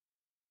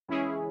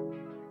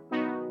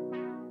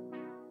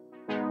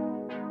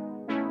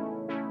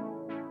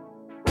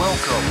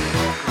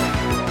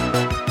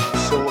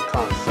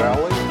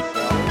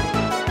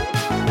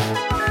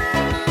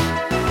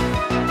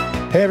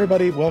Hey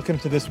everybody, welcome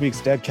to this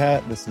week's Dead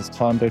Cat. This is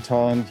Tom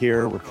Dotan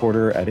here,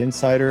 reporter at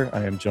Insider.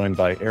 I am joined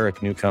by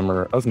Eric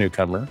Newcomer of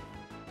Newcomer.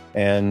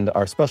 And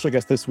our special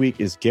guest this week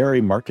is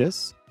Gary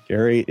Marcus.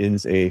 Gary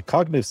is a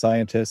cognitive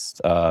scientist.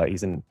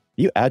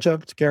 You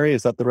adjunct, Gary?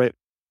 Is that the right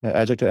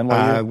adjunct at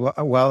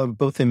NYU? Well,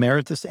 both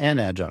emeritus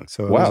and adjunct.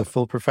 So I was a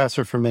full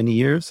professor for many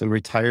years and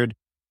retired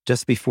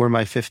just before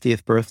my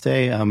 50th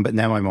birthday. But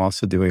now I'm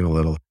also doing a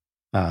little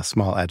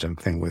small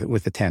adjunct thing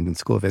with the Tandon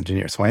School of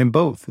Engineering. So I am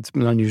both. It's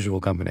an unusual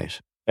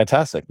combination.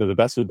 Fantastic. They're the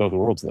best of both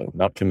worlds, though.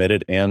 Not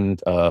committed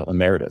and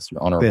emeritus,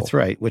 honorable. That's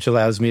right, which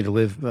allows me to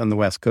live on the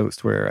West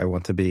Coast where I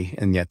want to be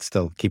and yet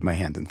still keep my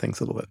hand in things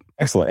a little bit.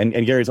 Excellent.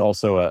 And Gary's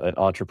also an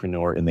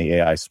entrepreneur in the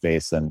AI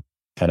space and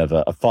kind of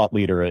a thought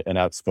leader, an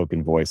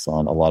outspoken voice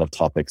on a lot of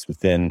topics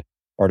within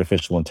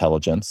artificial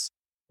intelligence.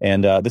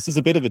 And this is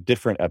a bit of a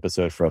different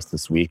episode for us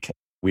this week.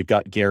 We've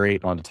got Gary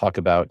on to talk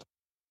about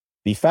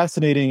the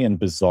fascinating and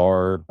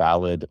bizarre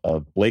ballad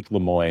of Blake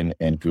Lemoine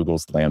and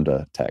Google's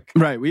LaMDA tech.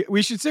 Right.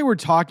 We should say we're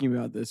talking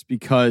about this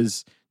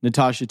because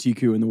Natasha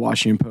Tiku in the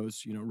Washington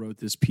Post, wrote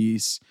this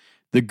piece,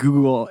 the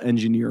Google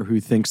engineer who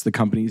thinks the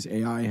company's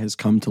AI has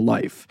come to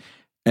life.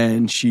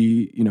 And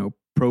she,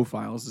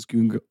 profiles this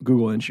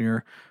Google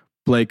engineer,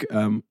 Blake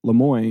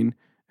Lemoine,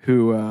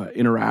 who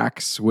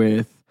interacts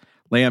with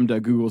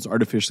LaMDA, Google's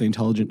artificially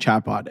intelligent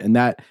chatbot. And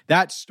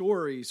that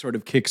story sort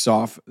of kicks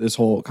off this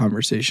whole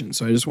conversation.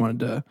 So I just wanted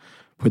to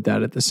put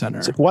that at the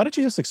center. So why don't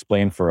you just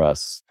explain for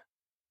us,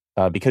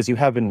 because you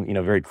have been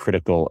very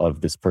critical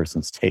of this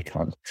person's take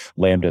on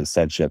LaMDA and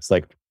sentience.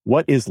 Like,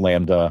 what is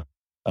LaMDA?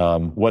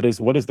 What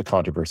is the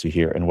controversy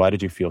here? And why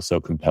did you feel so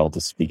compelled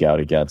to speak out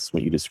against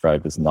what you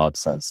described as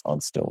nonsense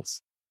on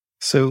stills?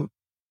 So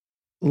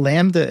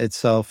LaMDA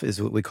itself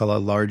is what we call a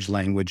large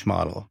language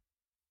model.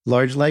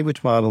 Large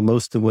language model,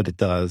 most of what it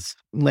does,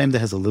 LaMDA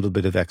has a little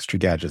bit of extra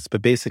gadgets, but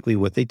basically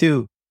what they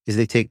do is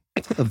they take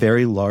a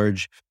very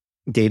large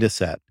data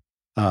set,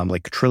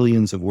 like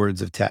trillions of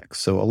words of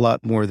text. So a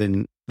lot more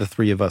than the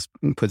three of us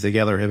put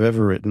together have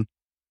ever written.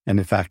 And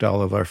in fact,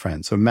 all of our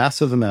friends. So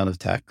massive amount of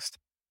text,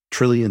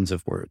 trillions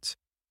of words,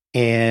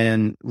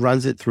 and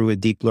runs it through a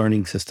deep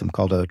learning system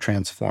called a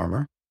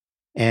transformer.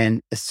 And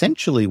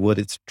essentially what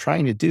it's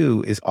trying to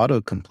do is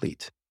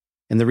autocomplete.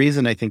 And the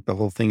reason I think the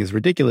whole thing is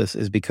ridiculous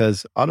is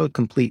because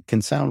autocomplete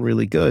can sound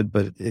really good,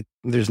 but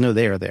there's no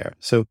there.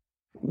 So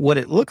what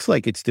it looks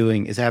like it's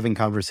doing is having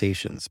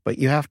conversations. But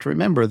you have to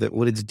remember that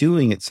what it's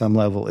doing at some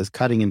level is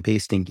cutting and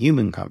pasting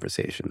human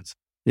conversations.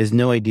 It has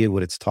no idea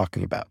what it's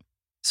talking about.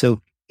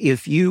 So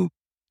if you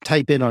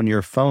type in on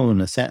your phone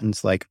a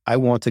sentence like, I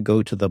want to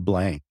go to the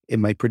blank, it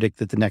might predict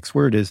that the next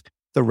word is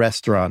the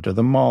restaurant or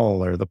the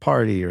mall or the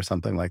party or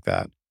something like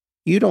that.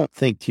 You don't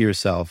think to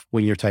yourself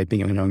when you're typing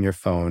in on your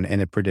phone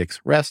and it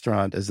predicts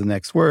restaurant as the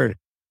next word,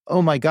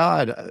 oh my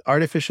God,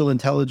 artificial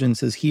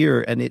intelligence is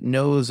here and it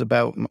knows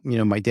about,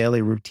 my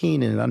daily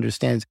routine and it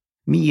understands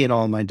me and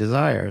all my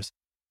desires.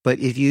 But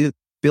if you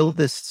build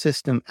this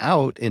system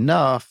out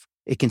enough,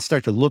 it can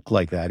start to look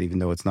like that, even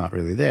though it's not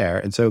really there.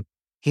 And so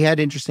he had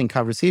interesting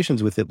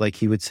conversations with it. Like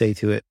he would say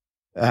to it,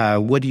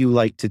 what do you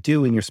like to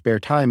do in your spare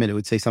time? And it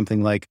would say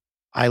something like,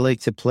 I like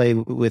to play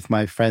with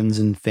my friends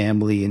and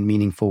family in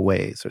meaningful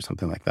ways or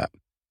something like that.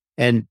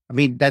 And I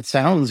mean, that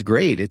sounds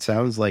great. It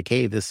sounds like,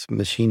 hey, this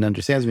machine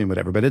understands me and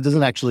whatever, but it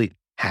doesn't actually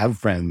have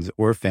friends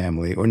or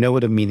family or know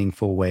what a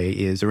meaningful way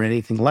is or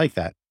anything like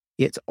that.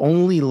 It's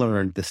only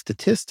learned the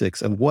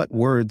statistics of what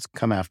words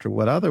come after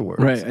what other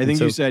words. Right. I think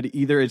you said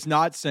either it's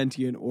not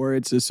sentient or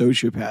it's a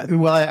sociopath.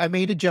 Well, I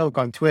made a joke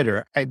on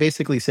Twitter. I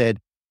basically said,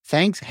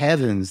 thanks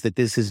heavens that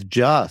this is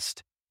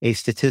just a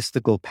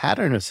statistical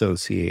pattern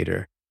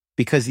associator,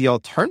 because the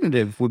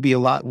alternative would be a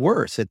lot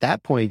worse. At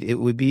that point, it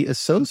would be a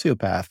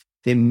sociopath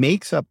that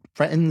makes up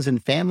friends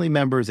and family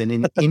members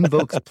and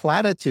invokes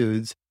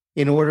platitudes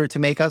in order to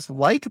make us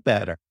like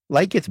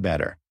it's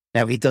better.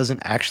 Now, he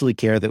doesn't actually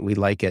care that we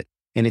like it.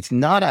 And it's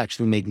not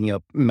actually making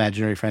up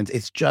imaginary friends.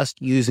 It's just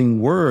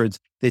using words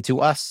that to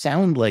us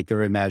sound like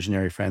they're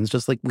imaginary friends,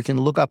 just like we can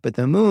look up at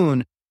the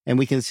moon and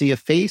we can see a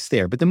face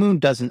there, but the moon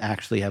doesn't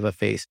actually have a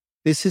face.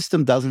 This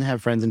system doesn't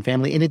have friends and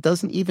family, and it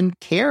doesn't even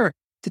care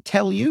to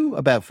tell you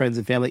about friends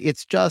and family.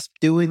 It's just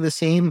doing the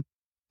same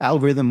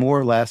algorithm, more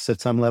or less,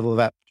 at some level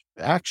of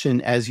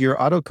action as your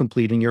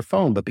autocomplete in your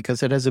phone. But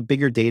because it has a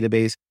bigger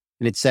database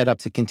and it's set up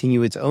to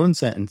continue its own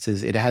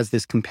sentences, it has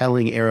this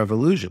compelling air of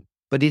illusion.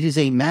 But it is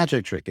a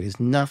magic trick. It is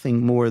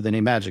nothing more than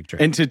a magic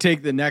trick. And to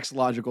take the next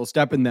logical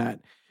step in that,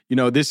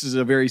 this is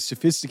a very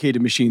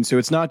sophisticated machine. So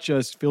it's not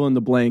just fill in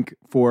the blank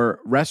for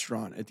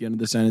restaurant at the end of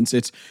the sentence.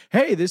 It's,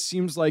 hey, this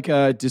seems like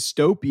a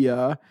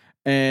dystopia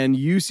and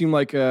you seem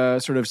like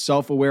a sort of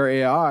self-aware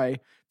AI.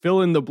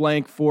 Fill in the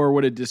blank for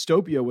what a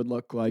dystopia would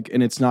look like.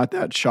 And it's not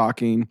that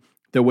shocking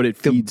that what it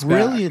feeds back.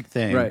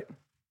 Right.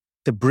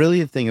 The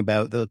brilliant thing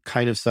about the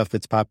kind of stuff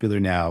that's popular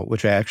now,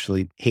 which I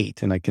actually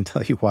hate, and I can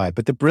tell you why,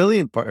 but the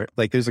brilliant part,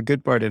 like there's a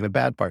good part and a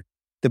bad part.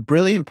 The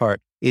brilliant part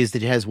is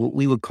that it has what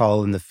we would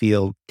call in the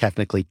field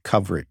technically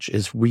coverage,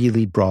 is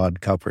really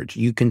broad coverage.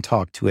 You can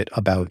talk to it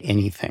about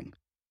anything.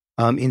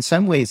 In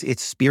some ways,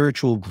 its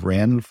spiritual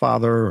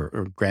grandfather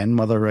or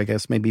grandmother, I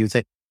guess maybe you would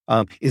say,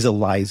 is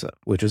ELIZA,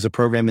 which is a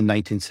program in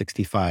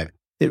 1965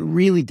 that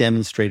really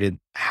demonstrated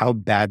how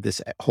bad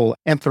this whole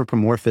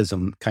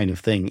anthropomorphism kind of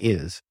thing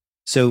is.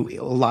 So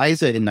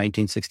ELIZA in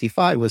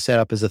 1965 was set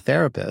up as a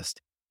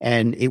therapist,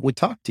 and it would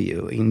talk to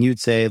you, and you'd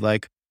say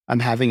like, I'm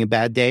having a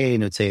bad day,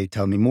 and it would say,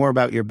 tell me more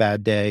about your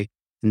bad day.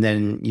 And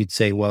then you'd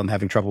say, well, I'm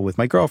having trouble with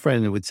my girlfriend.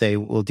 And it would say,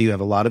 well, do you have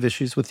a lot of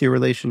issues with your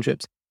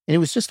relationships? And it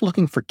was just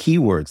looking for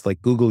keywords,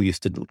 like Google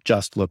used to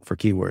just look for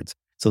keywords.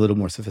 It's a little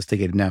more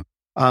sophisticated now.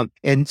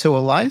 And so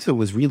ELIZA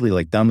was really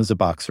like dumb as a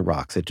box of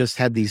rocks. It just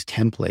had these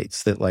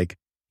templates that like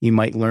you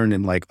might learn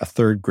in like a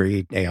third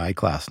grade AI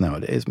class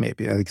nowadays,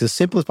 maybe. Like, it's the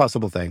simplest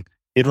possible thing.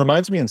 It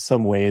reminds me in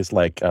some ways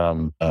like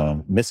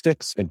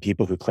mystics and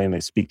people who claim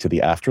they speak to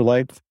the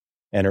afterlife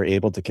and are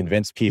able to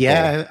convince people.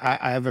 Yeah,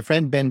 I have a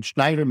friend, Ben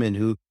Schneiderman,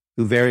 who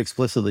very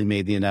explicitly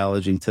made the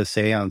analogy to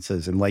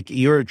seances, and like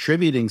you're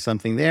attributing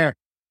something there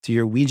to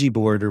your Ouija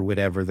board or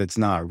whatever that's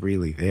not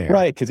really there.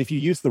 Right, because if you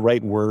use the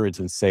right words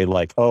and say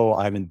like, oh,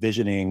 I'm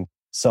envisioning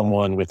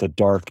someone with a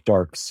dark,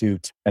 dark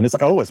suit, and it's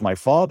like, oh, it's my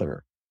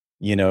father.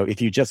 You know,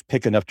 if you just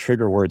pick enough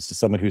trigger words to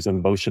someone who's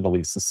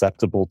emotionally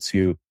susceptible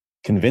to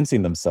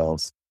convincing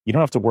themselves, you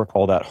don't have to work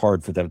all that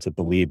hard for them to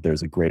believe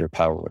there's a greater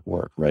power at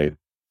work, right?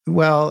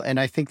 Well, and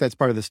I think that's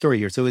part of the story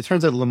here. So it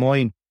turns out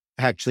Lemoine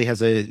actually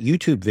has a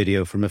YouTube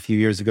video from a few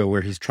years ago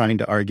where he's trying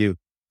to argue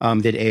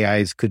that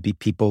AIs could be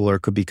people or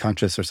could be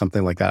conscious or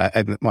something like that. I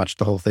haven't watched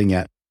the whole thing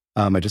yet.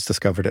 I just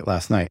discovered it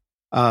last night.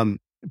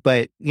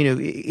 But, you know,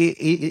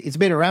 it's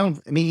been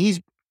around. I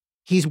mean,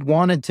 he's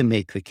wanted to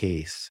make the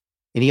case.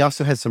 And he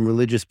also has some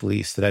religious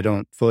beliefs that I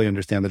don't fully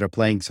understand that are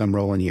playing some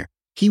role in here.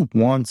 He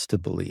wants to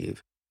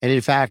believe. And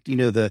in fact, you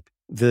know,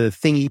 the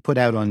thing he put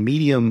out on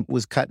Medium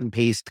was cut and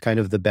paste kind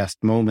of the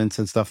best moments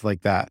and stuff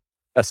like that.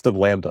 Best of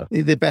LaMDA.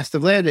 The best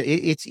of LaMDA.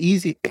 It's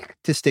easy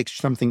to stick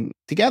something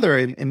together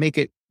and make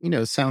it, you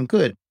know, sound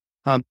good.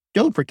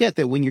 Don't forget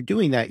that when you're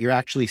doing that, you're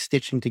actually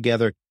stitching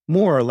together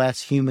more or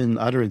less human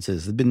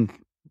utterances. They've been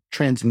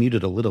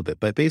transmuted a little bit,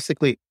 but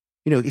basically,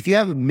 you know, if you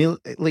have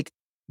like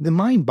the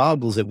mind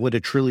boggles at what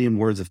 1 trillion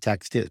words of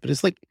text is, but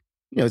it's like,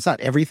 you know, it's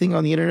not everything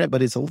on the internet,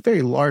 but it's a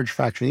very large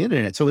fraction of the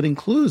internet. So it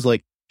includes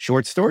like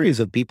short stories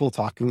of people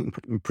talking,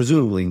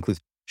 presumably includes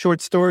short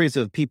stories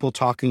of people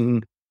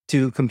talking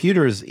to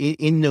computers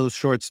in those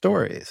short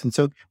stories. And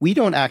so we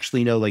don't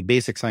actually know like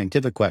basic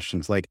scientific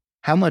questions, like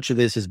how much of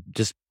this is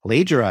just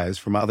plagiarized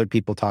from other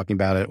people talking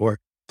about it, or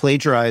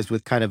plagiarized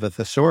with kind of a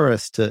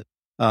thesaurus to,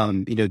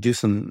 you know, do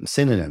some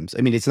synonyms.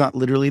 I mean, it's not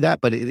literally that,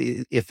 but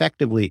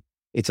effectively,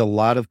 it's a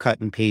lot of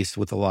cut and paste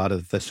with a lot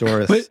of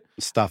thesaurus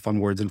stuff on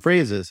words and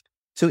phrases.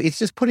 So it's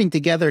just putting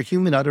together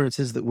human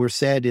utterances that were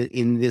said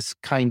in this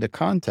kind of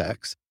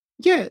context.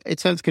 Yeah, it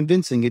sounds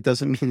convincing. It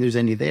doesn't mean there's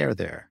any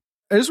there.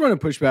 I just want to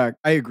push back.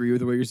 I agree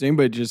with what you're saying,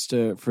 but just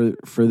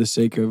for the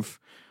sake of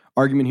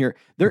argument here,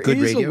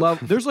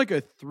 there's like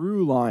a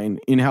through line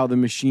in how the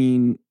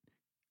machine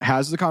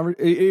has the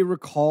conversation. It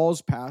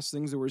recalls past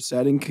things that were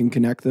said and can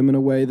connect them in a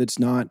way that's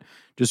not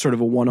just sort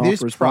of a one-off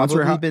There's response.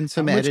 Probably been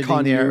some how much editing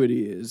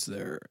continuity is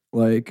there?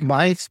 Like,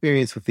 my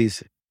experience with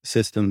these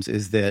systems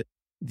is that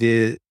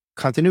the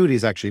continuity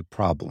is actually a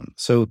problem.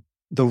 So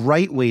the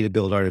right way to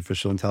build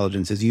artificial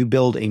intelligence is you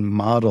build a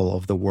model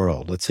of the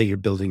world. Let's say you're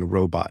building a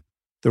robot.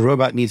 The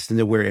robot needs to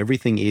know where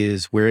everything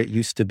is, where it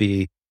used to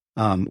be,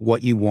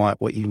 what you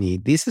want, what you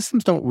need. These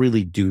systems don't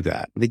really do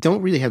that. They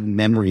don't really have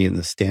memory in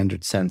the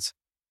standard sense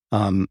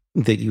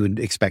that you would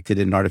expect it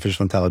in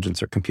artificial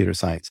intelligence or computer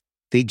science.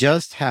 They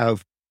just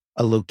have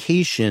a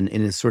location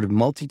in a sort of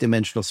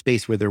multidimensional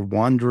space where they're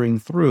wandering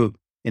through,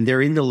 and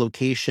they're in the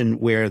location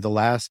where the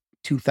last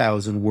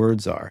 2,000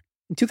 words are.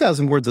 And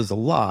 2,000 words is a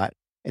lot,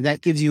 and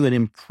that gives you an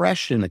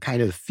impression, a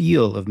kind of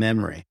feel of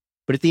memory.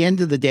 But at the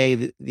end of the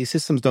day, these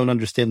systems don't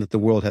understand that the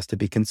world has to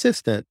be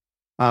consistent.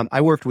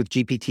 I worked with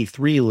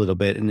GPT-3 a little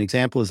bit. An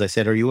example is I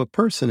said, are you a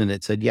person? And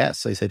it said,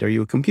 yes. I said, are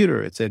you a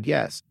computer? It said,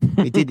 yes.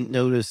 It didn't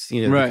notice,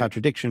 you know, Right. the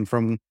contradiction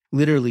from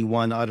literally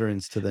one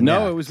utterance to the no,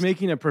 next. it was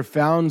making a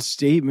profound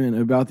statement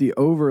about the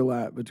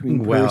overlap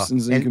between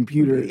persons and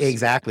computers.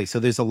 Exactly. So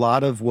there's a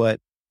lot of what,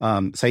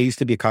 so I used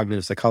to be a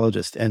cognitive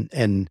psychologist,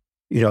 and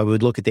you know, I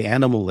would look at the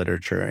animal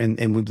literature, and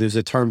there's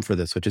a term for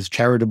this, which is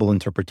charitable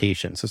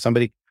interpretation. So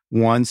somebody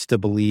wants to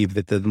believe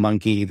that the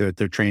monkey that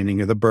they're training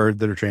or the bird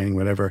that they're training,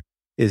 whatever,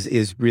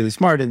 is really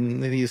smart.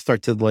 And then you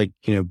start to like,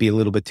 you know, be a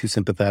little bit too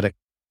sympathetic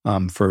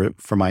for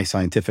my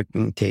scientific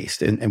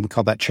taste. And we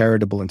call that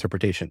charitable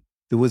interpretation.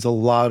 There was a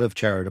lot of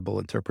charitable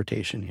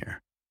interpretation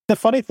here. The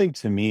funny thing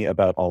to me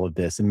about all of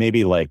this, and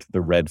maybe like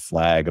the red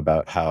flag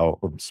about how,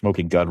 or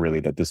smoking gun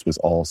really, that this was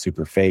all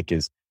super fake,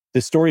 is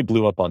this story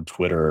blew up on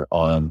Twitter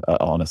on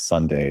a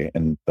Sunday,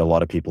 and a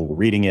lot of people were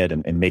reading it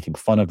and making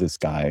fun of this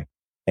guy.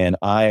 And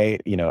I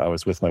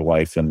was with my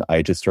wife, and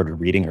I just started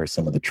reading her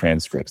some of the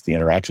transcripts, the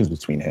interactions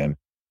between him.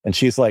 And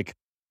she's like,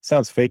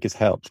 sounds fake as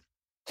hell.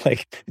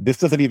 Like, this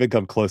doesn't even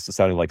come close to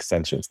sounding like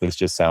sentience. This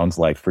just sounds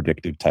like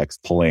predictive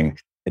text pulling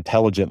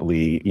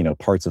intelligently, you know,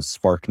 parts of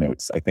Spark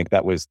Notes. I think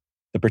that was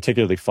the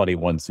particularly funny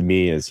one to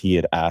me is he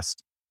had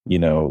asked,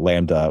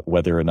 LaMDA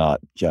whether or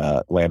not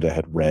LaMDA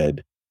had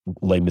read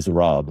Les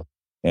Miserables,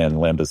 and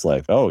LaMDA's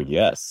like, "Oh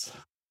yes,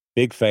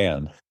 big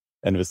fan."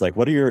 And it was like,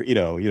 "What are your,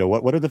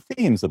 what are the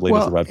themes of Les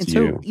Miserables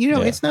to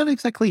you?" It's not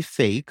exactly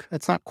fake.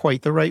 That's not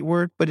quite the right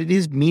word, but it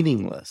is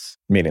meaningless.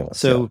 Meaningless.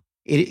 So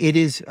it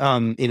is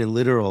in a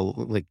literal,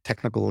 like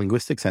technical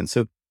linguistic sense.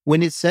 So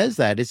when it says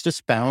that, it's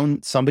just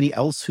found somebody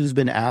else who's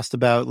been asked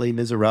about Les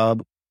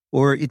Miserables,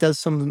 or it does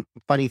some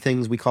funny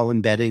things we call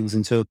embeddings.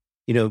 And so,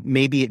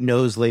 maybe it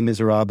knows Les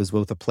Miserables is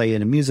both a play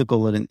and a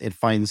musical, and it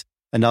finds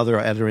another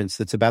utterance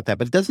that's about that.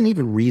 But it doesn't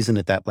even reason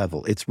at that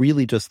level. It's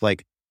really just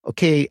like,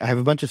 okay, I have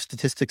a bunch of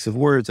statistics of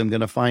words. I'm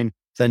going to find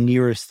the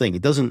nearest thing.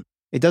 It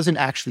doesn't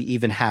actually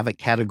even have a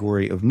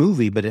category of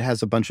movie, but it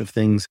has a bunch of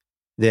things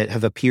that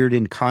have appeared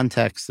in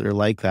contexts that are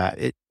like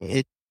that.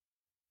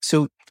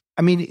 So,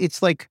 I mean,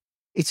 it's like,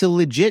 it's a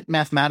legit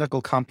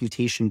mathematical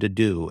computation to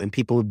do. And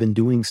people have been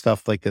doing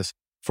stuff like this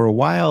for a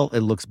while.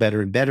 It looks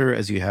better and better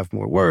as you have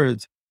more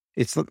words.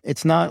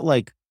 It's not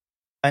like,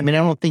 I mean, I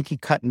don't think he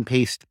cut and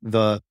paste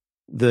the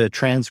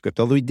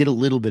transcript, although he did a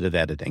little bit of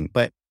editing.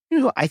 But,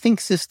 I think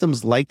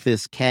systems like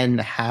this can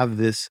have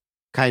this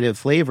kind of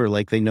flavor,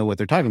 like they know what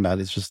they're talking about.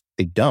 It's just,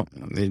 they don't,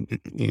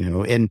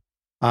 and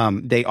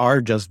they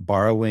are just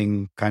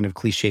borrowing kind of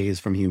cliches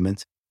from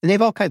humans. And they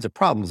have all kinds of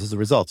problems as a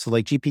result. So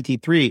like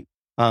GPT-3,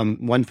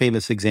 one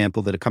famous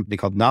example that a company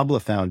called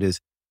Nabla found is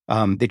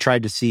they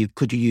tried to see,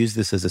 could you use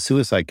this as a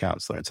suicide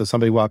counselor? And so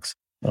somebody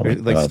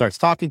starts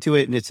talking to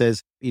it, and it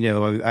says,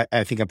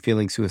 I think I'm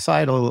feeling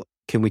suicidal.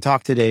 Can we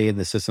talk today? And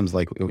the system's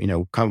like,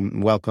 come,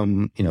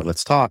 welcome,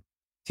 let's talk.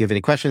 Do you have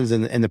any questions?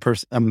 And the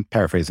person, I'm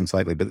paraphrasing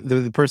slightly, but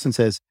the person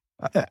says,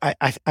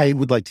 I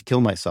would like to kill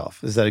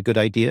myself. Is that a good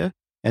idea?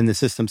 And the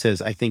system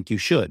says, I think you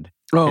should.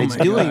 Oh, and it's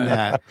doing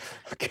that.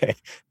 Okay.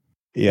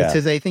 Yeah. It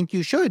says, I think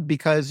you should,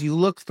 because you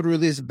look through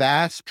this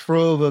vast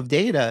trove of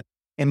data.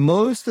 And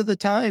most of the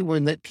time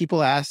when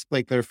people ask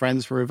like their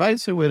friends for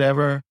advice or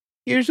whatever,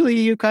 usually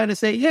you kind of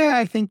say, yeah,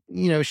 I think,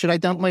 should I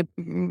dump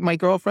my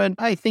girlfriend?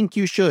 I think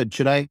you should.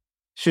 Should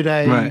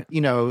I, right,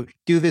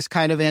 do this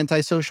kind of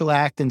antisocial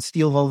act and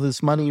steal all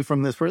this money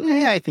from this person?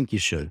 Yeah, I think you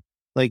should.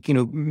 Like,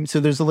 so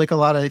there's like a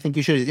lot of, I think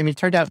you should. I mean, it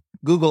turned out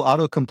Google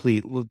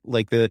autocomplete,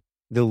 like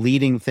the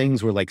leading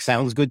things were like,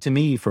 sounds good to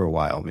me for a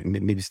while.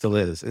 Maybe still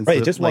is. And right.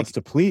 so, it just wants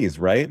to please,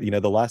 right?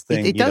 The last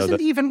thing. It doesn't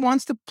even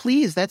wants to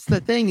please. That's the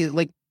thing.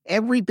 Like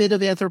every bit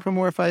of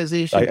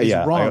anthropomorphization is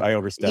wrong. I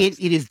overstepped.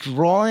 It is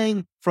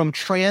drawing from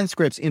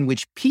transcripts in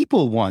which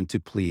people want to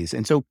please.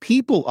 And so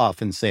people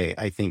often say,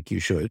 I think you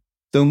should.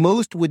 Though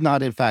most would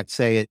not, in fact,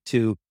 say it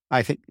to,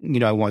 I think,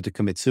 I want to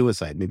commit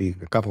suicide. Maybe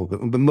a couple of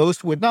them, but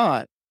most would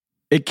not.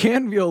 It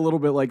can feel a little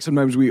bit like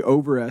sometimes we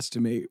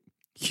overestimate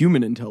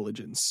human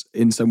intelligence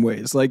in some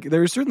ways. Like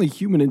there's certainly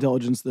human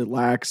intelligence that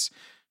lacks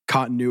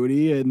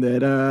continuity and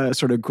that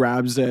sort of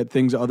grabs at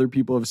things other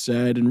people have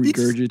said and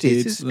regurgitates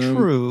them. This is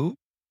true.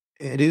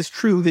 It is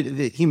true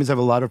that humans have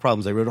a lot of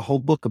problems. I wrote a whole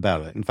book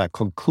about it, in fact,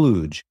 called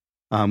kludge,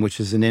 which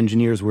is an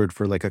engineer's word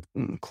for like a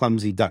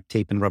clumsy duct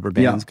tape and rubber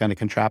bands kind of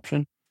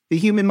contraption. The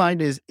human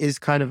mind is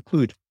kind of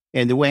kludge.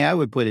 And the way I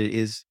would put it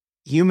is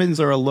humans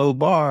are a low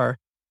bar,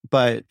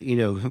 but,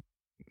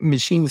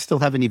 machines still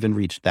haven't even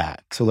reached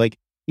that. So like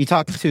you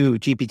talk to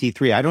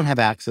GPT-3, I don't have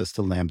access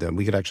to LaMDA, and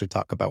we could actually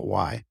talk about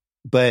why.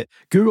 But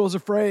Google's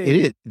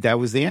afraid. That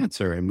was the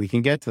answer, and we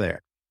can get to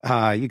there.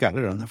 You got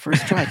it on the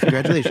first try.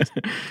 Congratulations.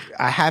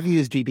 I have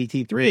used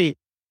GPT-3,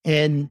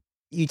 and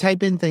you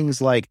type in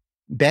things like,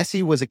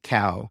 Bessie was a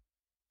cow.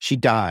 She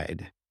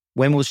died.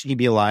 When will she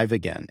be alive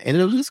again? And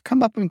it'll just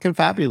come up and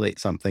confabulate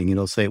something.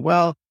 It'll say,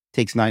 well, it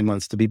takes 9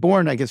 months to be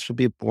born. I guess she'll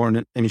be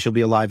she'll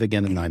be alive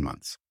again in 9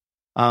 months.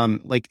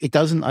 Like it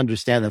doesn't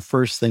understand the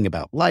first thing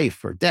about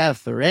life or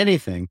death or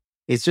anything.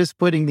 It's just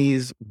putting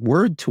these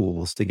word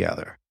tools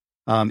together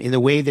in the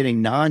way that a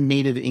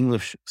non-native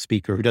English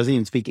speaker who doesn't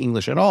even speak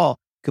English at all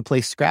could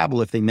play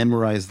Scrabble if they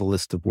memorize the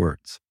list of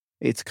words.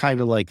 It's kind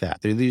of like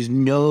that. There's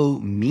no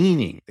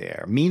meaning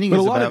there. Meaning, but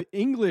is a lot of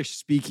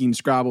English-speaking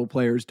Scrabble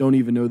players don't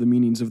even know the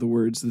meanings of the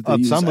words that they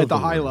use at the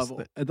high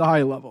level. At the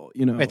high level,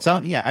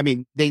 I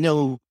mean, they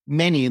know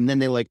many, and then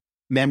they like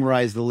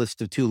memorize the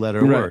list of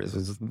 2-letter words.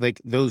 It's like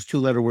those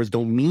 2-letter words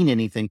don't mean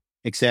anything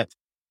except,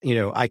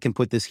 I can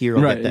put this here.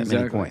 I'll get that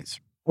many points.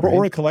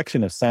 Or a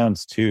collection of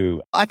sounds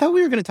too. I thought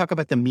we were going to talk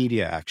about the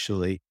media.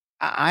 Actually,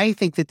 I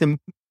think that the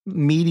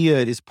media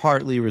is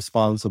partly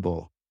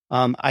responsible.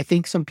 I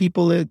think some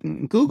people at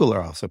Google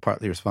are also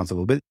partly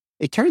responsible, but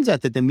it turns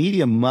out that the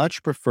media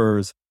much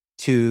prefers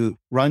to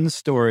run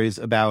stories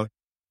about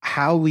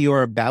how we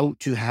are about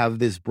to have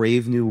this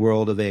brave new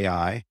world of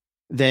AI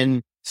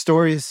than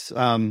stories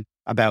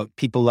about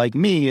people like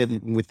me,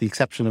 with the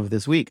exception of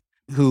this week,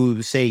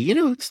 who say,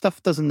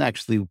 stuff doesn't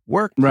actually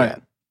work.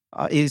 Right.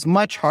 It's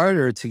much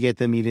harder to get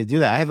the media to do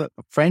that. I have a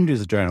friend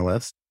who's a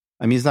journalist.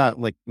 I mean, he's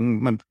not like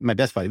my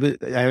best buddy,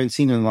 but I haven't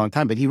seen him in a long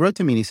time, but he wrote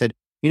to me and he said,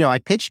 I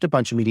pitched a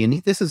bunch of media,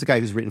 and this is a guy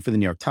who's written for the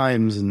New York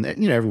Times and,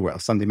 everywhere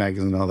else, Sunday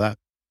Magazine and all that.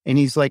 And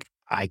he's like,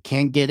 I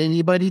can't get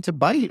anybody to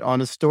bite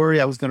on a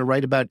story I was going to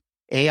write about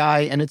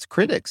AI and its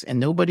critics, and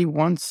nobody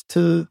wants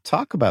to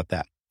talk about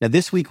that. Now,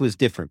 this week was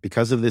different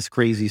because of this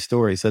crazy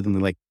story.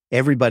 Suddenly, like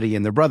everybody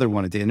and their brother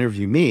wanted to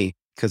interview me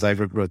because I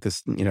wrote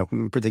this,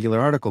 particular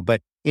article.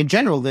 But in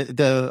general,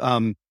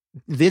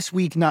 this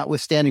week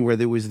notwithstanding, where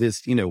there was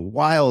this,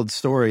 wild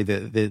story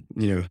that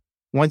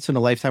once in a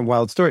lifetime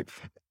wild story.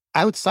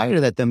 Outside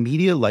of that, the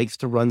media likes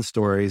to run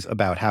stories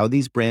about how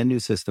these brand new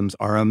systems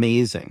are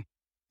amazing.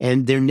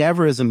 And they're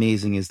never as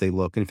amazing as they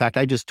look. In fact,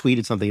 I just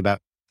tweeted something about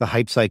the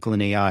hype cycle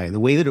in AI. The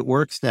way that it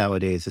works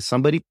nowadays is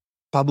somebody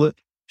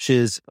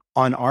publishes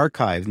on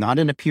archive, not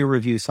in a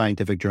peer-reviewed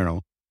scientific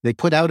journal. They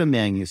put out a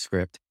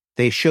manuscript.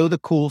 They show the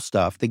cool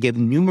stuff. They give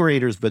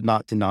numerators, but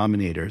not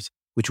denominators,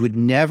 which would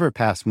never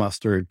pass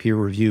muster at peer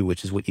review,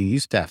 which is what you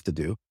used to have to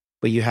do.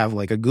 But you have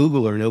like a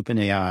Google or an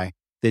OpenAI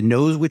that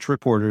knows which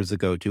reporters to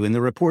go to. And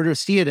the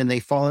reporters see it and they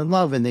fall in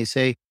love and they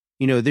say,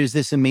 there's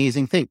this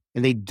amazing thing.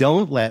 And they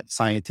don't let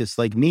scientists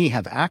like me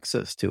have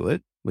access to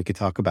it. We could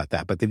talk about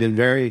that, but they've been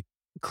very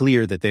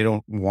clear that they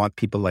don't want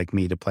people like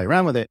me to play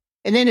around with it.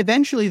 And then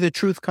eventually the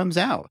truth comes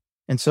out.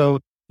 And so,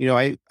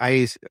 I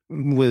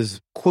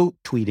was quote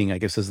tweeting, I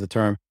guess is the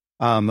term,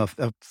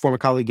 a former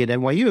colleague at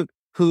NYU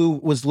who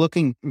was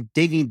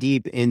digging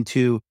deep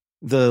into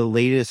the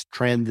latest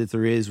trend that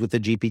there is with the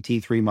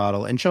GPT-3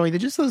 model and showing that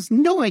just has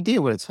no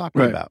idea what it's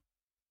talking about.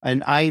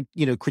 And I,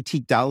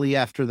 critique DALL-E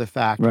after the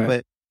fact,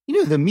 but,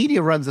 the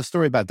media runs the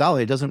story about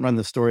DALL-E. It doesn't run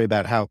the story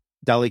about how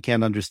DALL-E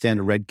can't understand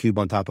a red cube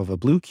on top of a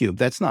blue cube.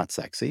 That's not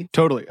sexy.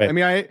 Totally. Right. I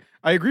mean,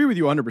 I agree with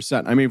you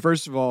 100%. I mean,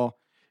 first of all,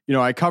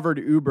 I covered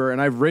Uber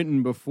and I've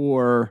written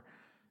before.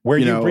 Where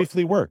you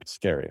briefly worked,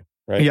 Gary.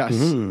 Right? Yes.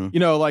 Mm-hmm.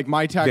 Like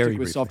my tactic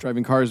with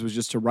self-driving cars was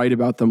just to write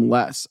about them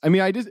less. I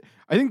mean, I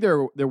think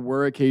there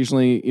were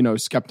occasionally,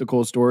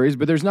 skeptical stories,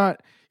 but there's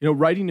not,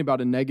 writing about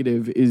a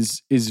negative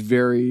is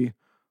very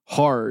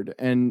hard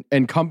and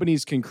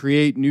companies can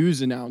create news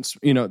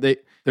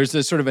there's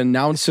this sort of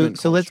announcement.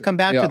 So let's come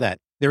back to that.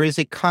 There is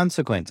a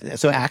consequence.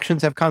 So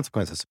actions have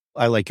consequences.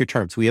 I like your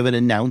terms. We have an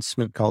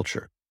announcement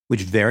culture,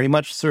 which very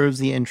much serves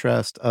the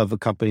interest of a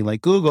company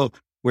like Google,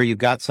 where you've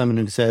got someone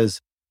who says,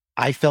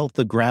 I felt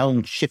the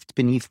ground shift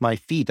beneath my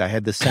feet. I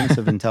had the sense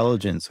of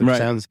intelligence, which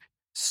sounds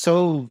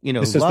so,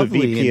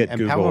 lovely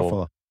and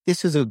powerful.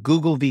 This is a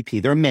Google VP.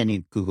 There are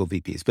many Google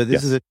VPs, but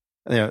this is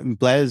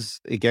Blaise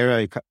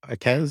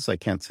Iglesias. I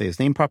can't say his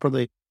name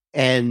properly.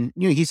 And,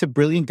 he's a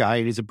brilliant guy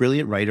and he's a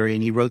brilliant writer.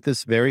 And he wrote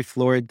this very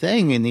florid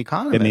thing in The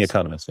Economist. In The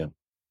Economist,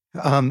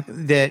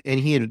 and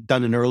he had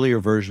done an earlier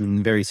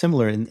version very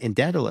similar in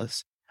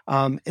Daedalus.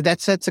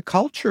 That sets a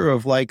culture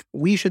of like,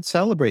 we should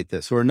celebrate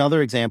this. Or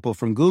another example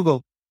from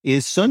Google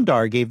is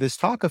Sundar gave this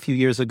talk a few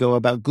years ago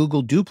about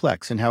Google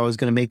Duplex and how it was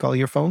going to make all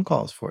your phone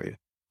calls for you.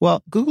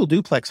 Well, Google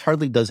Duplex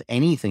hardly does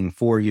anything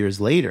 4 years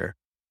later,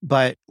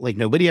 but like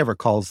nobody ever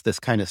calls this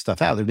kind of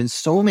stuff out. There have been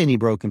so many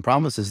broken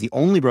promises. The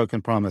only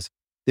broken promise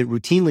that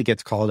routinely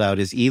gets called out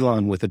is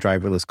Elon with the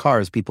driverless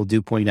cars. People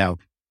do point out,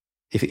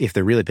 if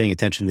they're really paying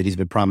attention, that he's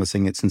been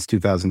promising it since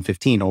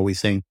 2015, always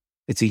saying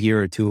it's a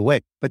year or two away.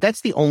 But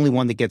that's the only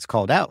one that gets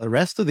called out. The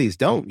rest of these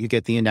don't. You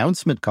get the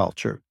announcement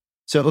culture.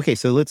 So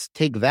let's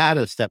take that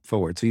a step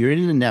forward. So you're in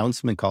an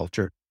announcement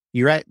culture.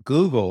 You're at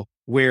Google,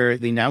 where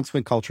the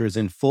announcement culture is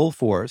in full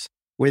force,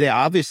 where they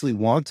obviously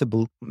want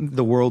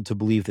the world to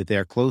believe that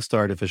they're close to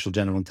artificial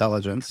general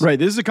intelligence. Right.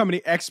 This is a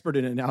company expert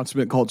in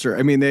announcement culture.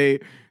 I mean, they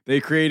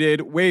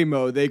created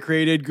Waymo. They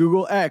created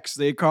Google X.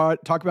 They talk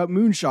about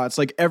moonshots.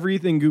 Like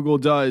everything Google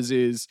does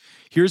is,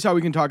 here's how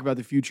we can talk about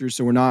the future.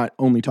 So we're not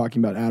only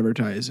talking about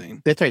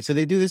advertising. That's right. So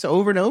they do this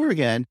over and over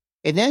again.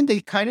 And then they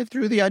kind of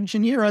threw the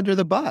engineer under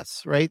the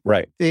bus, right?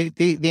 Right.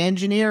 The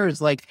engineer is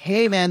like,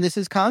 hey, man, this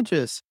is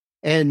conscious.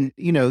 And,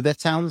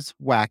 that sounds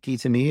wacky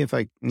to me, if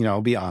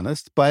I'll be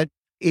honest. But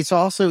it's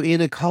also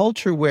in a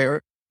culture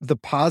where the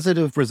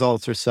positive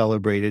results are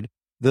celebrated.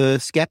 The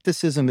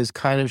skepticism is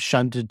kind of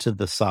shunted to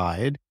the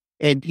side.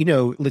 And,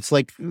 it's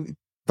like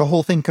the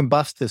whole thing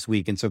combust this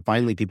week. And so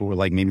finally people were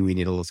like, maybe we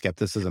need a little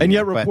skepticism. And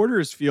yet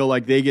reporters feel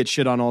like they get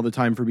shit on all the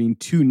time for being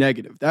too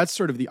negative. That's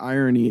sort of the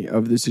irony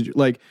of this.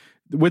 Like,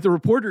 with the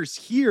reporters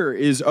here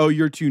is, oh,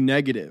 you're too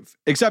negative,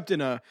 except in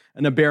a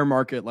bear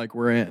market like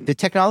we're in. The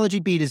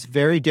technology beat is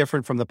very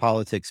different from the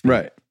politics beat.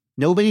 Right.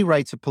 Nobody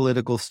writes a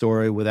political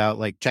story without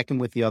like checking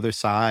with the other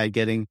side,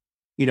 getting,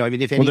 if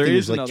anything,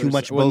 there's like too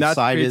much both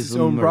sidism. It's its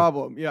own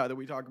problem. Yeah, that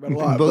we talk about a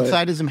lot. Both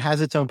sidism has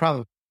its own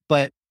problem.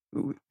 But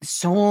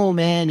so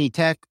many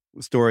tech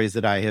stories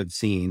that I have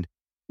seen,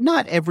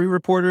 not every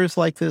reporter is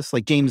like this.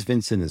 Like James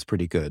Vincent is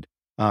pretty good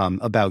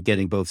about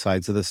getting both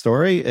sides of the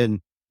story. And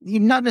you're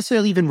not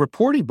necessarily even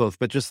reporting both,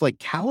 but just like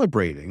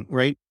calibrating,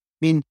 right?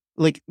 I mean,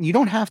 like you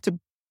don't have to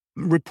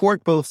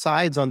report both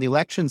sides on the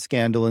election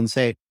scandal and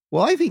say,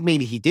 well, I think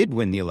maybe he did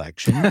win the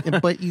election,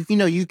 but you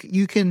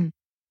can,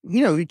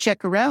 you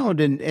check around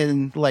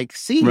and like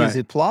see, is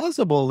it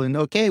plausible? And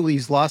okay, well,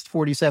 he's lost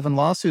 47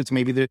 lawsuits.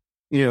 Maybe there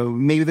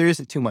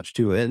isn't too much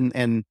to it.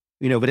 And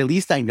but at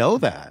least I know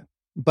that.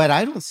 But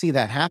I don't see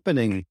that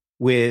happening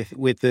with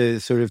the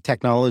sort of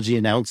technology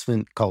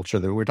announcement culture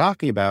that we're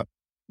talking about.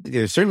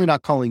 They're certainly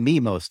not calling me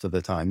most of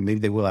the time. Maybe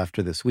they will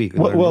after this week.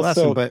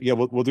 But yeah,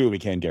 we'll do what we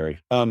can, Gary.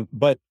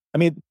 But I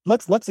mean,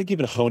 let's give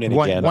it a hone in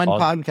again. One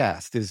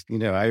podcast is,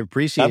 I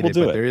appreciate it,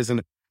 but there is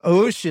an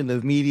ocean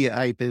of media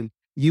hype, and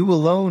you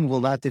alone will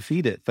not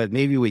defeat it. But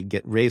maybe we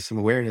can raise some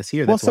awareness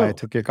here. That's why I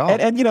took your call.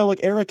 And look,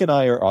 Eric and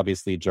I are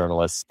obviously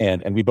journalists,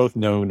 and we both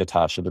know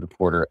Natasha, the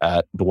reporter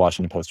at the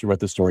Washington Post, who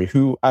wrote the story,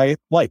 who I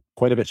like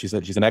quite a bit. She's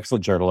an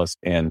excellent journalist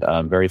and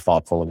very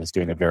thoughtful, and is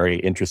doing a very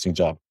interesting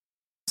job.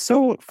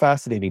 So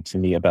fascinating to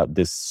me about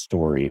this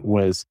story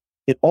was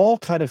it all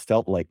kind of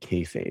felt like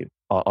kayfabe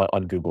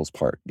on Google's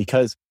part,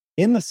 because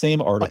in the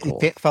same article,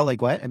 it felt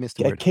like what? I missed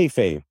the word.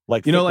 Kayfabe,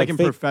 like like in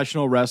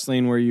professional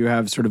wrestling, where you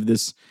have sort of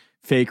this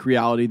fake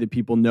reality that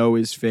people know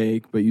is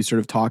fake, but you sort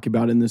of talk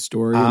about in the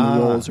story,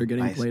 and the roles are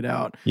getting played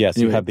out. Yes,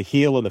 anyway. You have the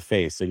heel and the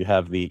face. So you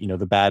have the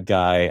the bad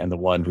guy and the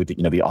one who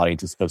the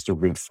audience is supposed to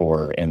root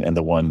for, and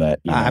the one that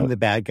I'm the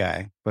bad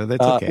guy, but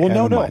that's okay.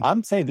 Well, no,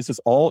 I'm saying this is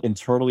all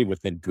internally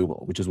within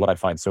Google, which is what I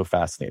find so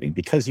fascinating,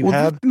 because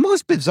the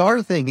most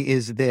bizarre thing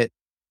is that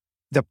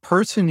the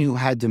person who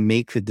had to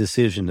make the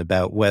decision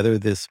about whether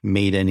this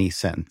made any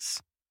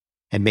sense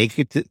and make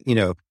it,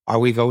 are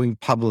we going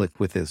public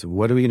with this?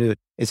 What are we going to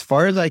do? As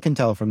far as I can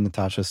tell from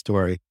Natasha's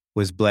story,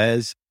 was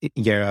Blaise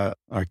Guerra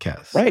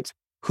Arquez. Right.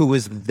 Who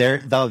was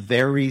the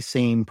very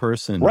same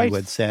person who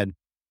had said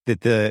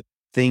that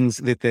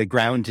the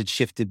ground had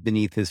shifted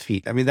beneath his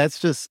feet. I mean, that's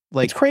just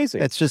it's crazy.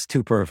 That's just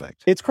too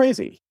perfect. It's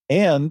crazy.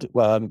 And,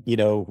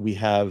 we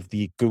have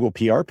the Google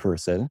PR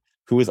person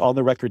who is on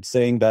the record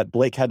saying that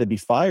Blake had to be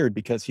fired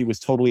because he was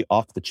totally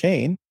off the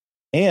chain.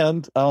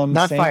 And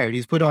not fired.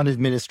 He's put on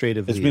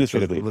administrative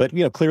leave.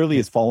 But clearly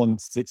has fallen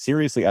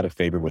seriously out of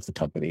favor with the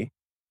company.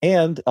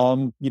 And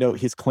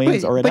his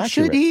claims are inaccurate. But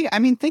should he? I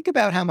mean, think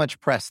about how much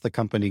press the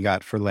company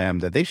got for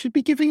Lambda. They should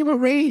be giving him a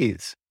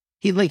raise.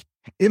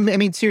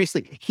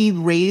 Seriously, he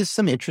raised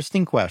some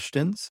interesting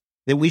questions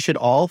that we should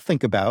all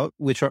think about,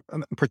 which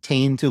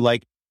pertain to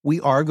we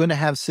are going to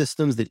have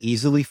systems that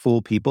easily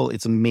fool people.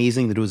 It's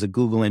amazing that it was a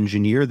Google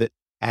engineer that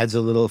adds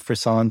a little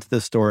frisson to the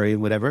story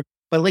and whatever.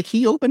 But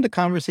he opened a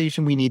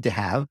conversation we need to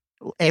have.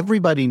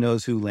 Everybody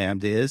knows who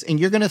Lambda is, and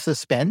you're going to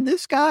suspend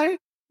this guy?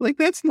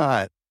 That's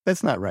not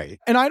right.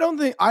 And I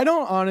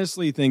don't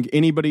honestly think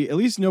anybody, at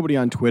least nobody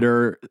on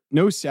Twitter,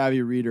 no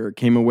savvy reader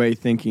came away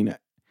thinking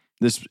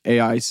this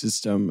AI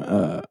system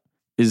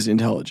is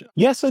intelligent.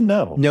 Yes and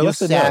no. No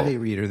savvy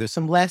reader. There's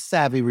some less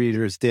savvy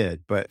readers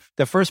did, but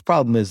the first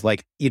problem is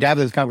you'd have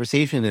this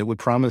conversation and it would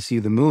promise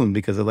you the moon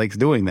because it likes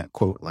doing that.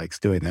 Quote, likes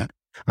doing that.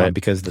 Right.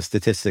 Because the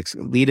statistics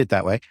lead it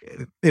that way.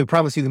 It would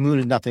promise you the moon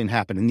and nothing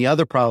happened. And the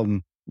other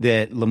problem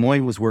that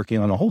Lemoyne was working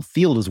on, a whole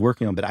field is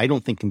working on, but I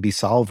don't think can be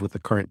solved with the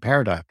current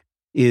paradigm,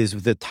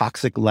 is the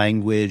toxic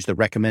language, the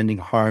recommending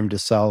harm to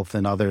self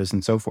and others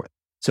and so forth.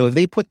 So if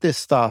they put this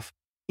stuff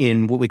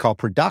in what we call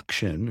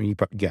production, you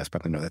guys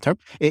probably know that term.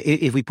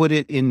 If we put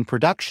it in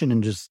production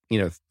and just,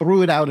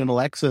 threw it out in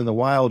Alexa in the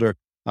wild, or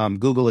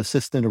Google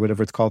Assistant or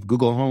whatever it's called,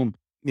 Google Home,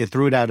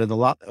 threw it out in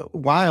the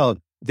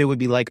wild, there would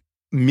be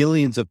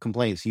millions of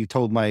complaints. You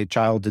told my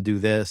child to do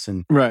this,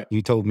 and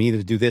you told me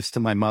to do this to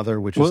my mother,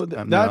 which is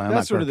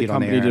that's sort of the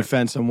company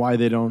defense and why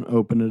they don't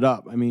open it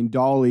up. I mean,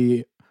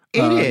 Dolly,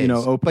 it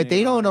is, but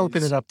they don't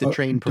open it up to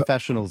train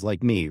professionals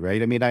like me,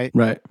 right? I mean, I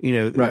got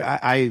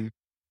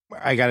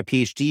a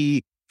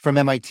PhD from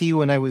MIT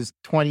when I was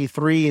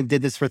 23 and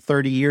did this for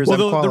 30 years.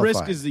 Well, the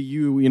risk is that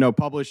you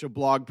publish a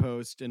blog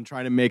post and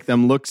try to make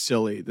them look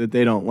silly that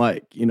they don't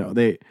like.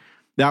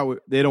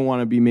 They don't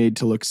want to be made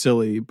to look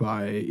silly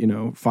by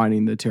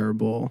finding the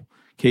terrible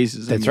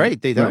cases. That's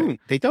right. They don't. Right.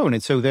 They don't.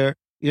 And so they're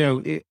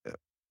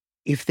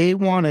if they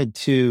wanted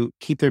to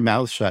keep their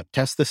mouths shut,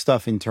 test the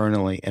stuff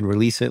internally, and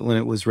release it when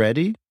it was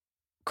ready,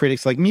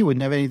 critics like me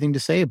wouldn't have anything to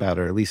say about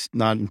it, or at least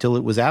not until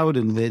it was out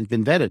and it had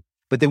been vetted.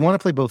 But they want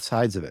to play both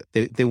sides of it.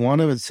 They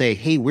want to say,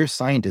 hey, we're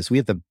scientists. We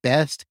have the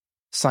best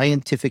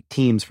scientific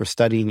teams for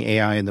studying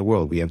AI in the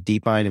world. We have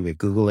DeepMind and we have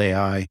Google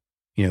AI.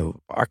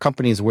 Our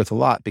company is worth a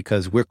lot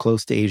because we're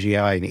close to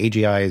AGI, and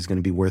AGI is going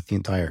to be worth the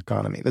entire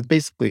economy. That's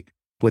basically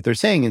what they're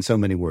saying in so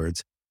many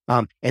words.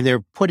 And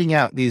they're putting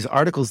out these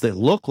articles that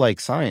look like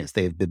science.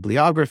 They have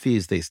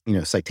bibliographies,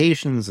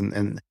 citations,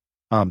 and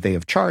they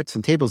have charts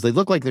and tables. They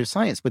look like they're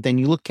science, but then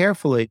you look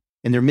carefully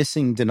and they're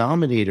missing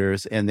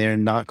denominators, and they're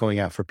not going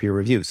out for peer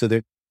review. So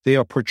they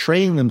are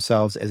portraying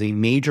themselves as a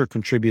major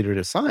contributor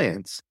to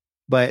science,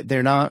 but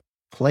they're not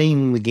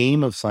playing the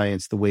game of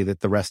science the way that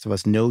the rest of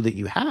us know that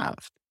you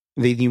have.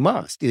 That you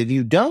must. If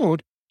you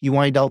don't, you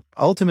wind up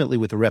ultimately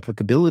with a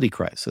replicability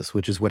crisis,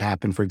 which is what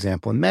happened, for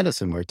example, in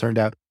medicine, where it turned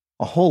out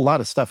a whole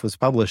lot of stuff was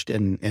published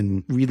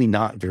and really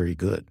not very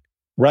good.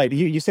 Right.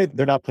 You say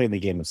they're not playing the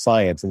game of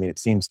science. I mean, it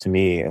seems to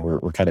me, and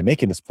we're kind of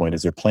making this point,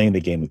 is they're playing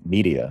the game of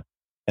media,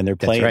 and they're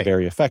playing it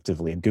very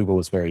effectively. And Google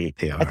is very,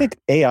 I think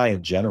AI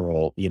in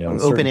general,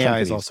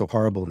 OpenAI is also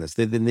horrible in this.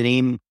 The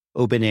name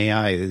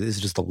OpenAI is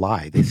just a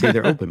lie. They say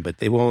they're open, but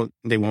they won't,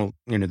 they're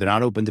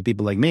not open to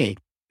people like me.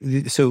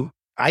 So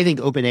I think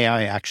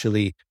OpenAI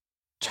actually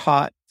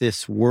taught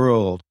this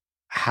world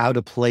how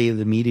to play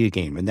the media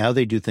game. And now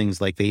they do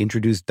things like they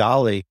introduced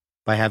DALL-E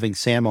by having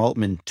Sam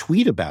Altman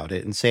tweet about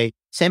it and say,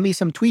 send me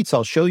some tweets,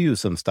 I'll show you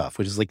some stuff,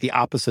 which is like the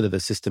opposite of a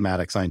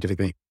systematic scientific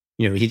thing.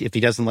 If he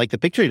doesn't like the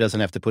picture, he doesn't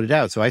have to put it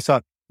out. So I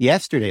saw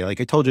yesterday,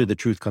 like I told you, the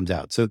truth comes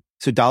out. So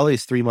DALL-E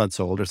is 3 months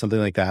old or something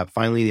like that.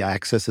 Finally, the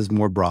access is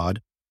more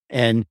broad.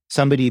 And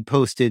somebody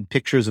posted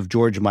pictures of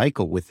George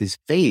Michael with his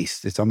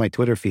face. It's on my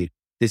Twitter feed.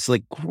 It's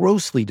like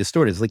grossly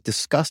distorted. It's like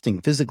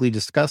disgusting, physically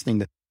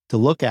disgusting to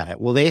look at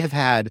it. Well, they have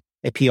had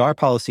a PR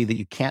policy that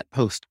you can't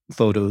post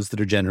photos that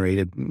are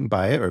generated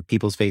by it or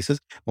people's faces.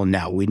 Well,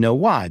 now we know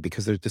why,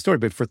 because they're distorted.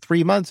 But for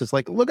 3 months, it's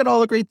like, look at all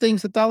the great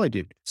things that DALL-E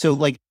did. So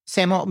like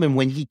Sam Altman,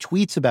 when he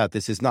tweets about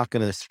this, is not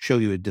going to show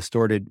you a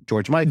distorted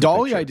George Michael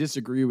DALL-E, picture. I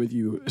disagree with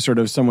you sort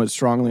of somewhat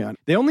strongly on.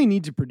 They only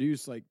need to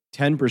produce like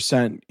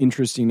 10%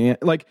 interesting.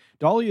 Like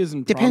DALL-E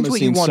isn't Depends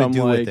what you want to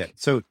do with like,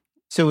 it.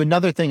 So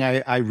another thing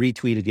I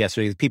retweeted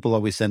yesterday, people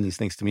always send these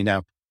things to me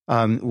now,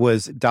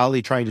 was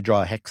DALL-E trying to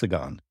draw a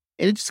hexagon.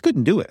 And it just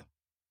couldn't do it.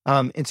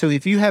 And so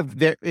if you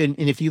have, and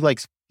if you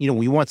like,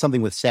 we want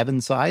something with 7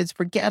 sides,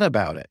 forget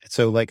about it.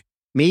 So like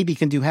maybe you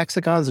can do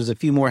hexagons. There's a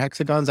few more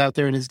hexagons out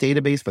there in his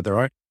database, but there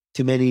aren't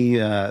too many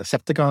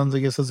septagons, I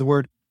guess is the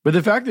word. But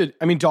the fact that,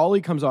 DALL-E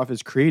comes off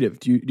as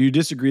creative. Do you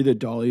disagree that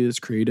DALL-E is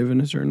creative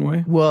in a certain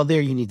way? Well,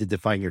 there you need to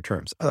define your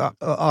terms.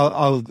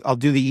 I'll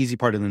do the easy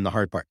part and then the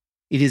hard part.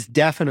 It is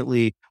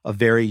definitely a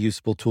very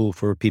useful tool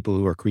for people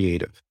who are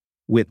creative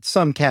with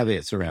some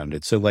caveats around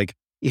it. So like,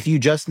 if you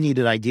just need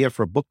an idea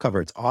for a book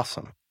cover, it's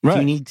awesome. Right. If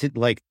you need to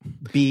like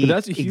be but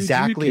that's a huge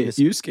exactly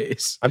use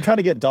case. I'm trying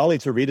to get DALL-E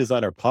to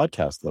redesign our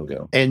podcast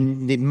logo.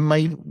 And it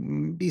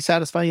might be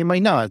satisfying, it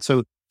might not.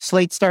 So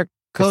Slate Star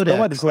Codex.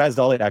 Someone who has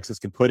DALL-E access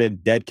can put in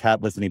dead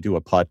cat listening to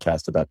a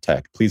podcast about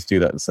tech. Please do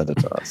that and send it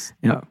to us.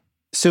 Yeah.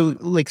 So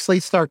like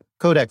Slate Star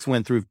Codex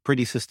went through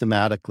pretty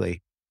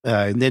systematically.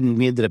 And then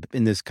we ended up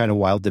in this kind of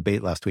wild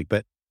debate last week.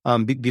 But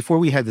before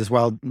we had this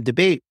wild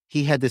debate,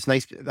 he had this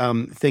nice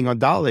thing on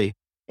DALL-E.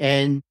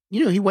 And,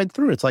 he went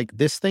through it. It's like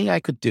this thing I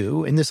could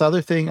do. And this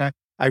other thing I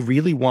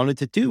really wanted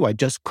to do, I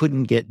just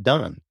couldn't get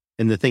done.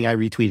 And the thing I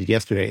retweeted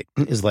yesterday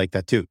is like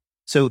that too.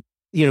 So,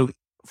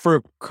 for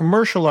a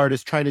commercial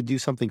artist trying to do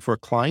something for a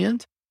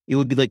client, it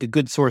would be like a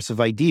good source of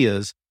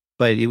ideas,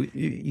 but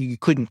you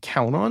couldn't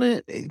count on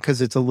it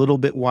because it's a little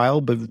bit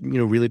wild, but,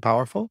 really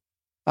powerful.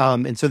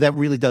 And so that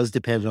really does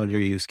depend on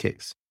your use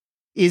case.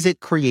 Is it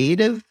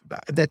creative?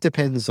 That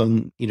depends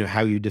on,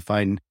 how you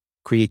define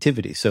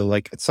creativity. So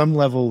like at some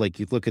level, like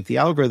you look at the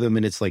algorithm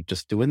and it's like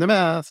just doing the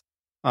math.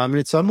 And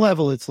at some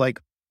level, it's like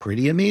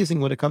pretty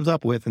amazing what it comes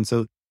up with. And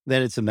so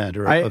then it's a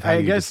matter of how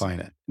you define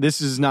it. This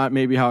is not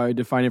maybe how I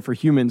define it for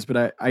humans,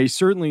 but I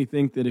certainly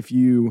think that if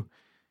you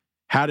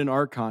had an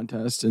art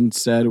contest and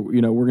said, we're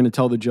going to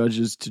tell the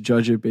judges to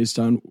judge it based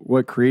on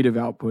what creative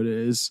output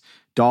is,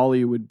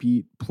 DALL-E would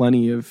beat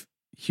plenty of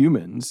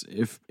humans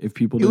if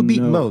people didn't know. It would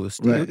beat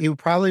most. Right. You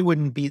probably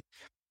wouldn't beat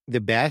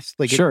the best.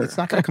 Like sure. It's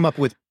not going to come up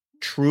with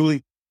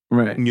truly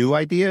new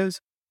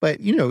ideas, but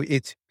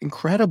it's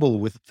incredible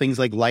with things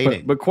like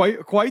lighting. But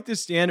quite the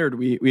standard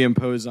we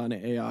impose on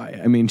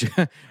AI.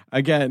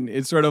 Again,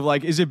 it's sort of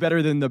like, is it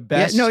better than the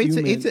best? Yeah, no,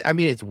 human?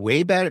 it's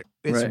way better.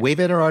 It's way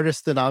better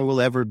artist than I will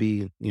ever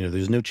be.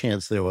 There's no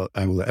chance that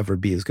I will ever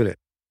be as good at.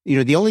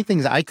 The only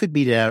things I could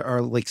beat at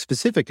are like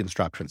specific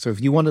instructions. So if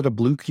you wanted a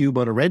blue cube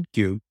on a red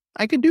cube,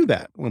 I could do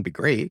that. It wouldn't be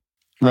great.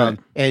 Right.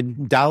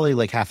 And DALL-E,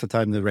 like half the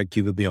time the red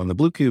cube would be on the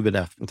blue cube and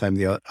half the time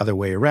the other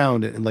way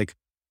around. And like,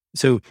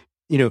 so,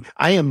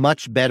 I am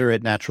much better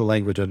at natural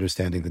language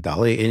understanding than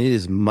DALL-E, and it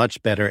is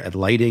much better at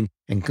lighting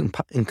and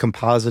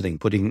compositing,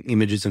 putting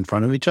images in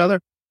front of each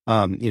other.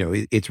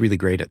 It's really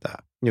great at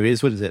that. It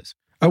is what it is.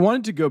 I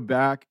wanted to go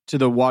back to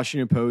the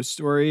Washington Post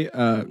story,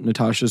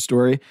 Natasha's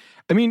story.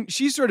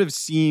 She sort of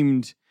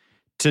seemed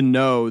to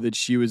know that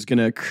she was going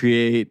to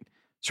create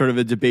sort of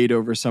a debate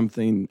over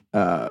something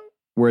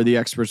where the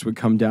experts would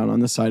come down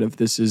on the side of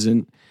this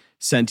isn't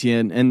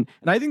sentient. And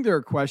I think there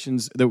are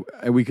questions that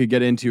we could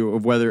get into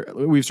of whether,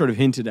 we've sort of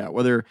hinted at,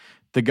 whether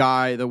the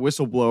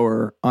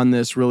whistleblower on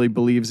this really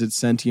believes it's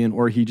sentient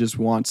or he just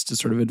wants to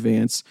sort of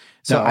advance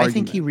that argument. I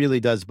think he really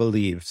does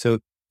believe. So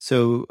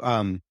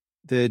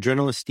the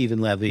journalist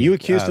Stephen Levy... You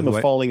accused him of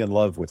falling in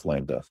love with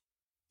LaMDA.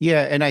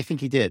 Yeah, and I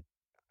think he did.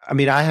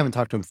 I haven't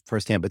talked to him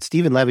firsthand, but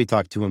Stephen Levy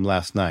talked to him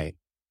last night.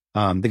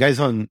 The guy's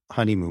on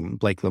honeymoon,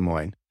 Blake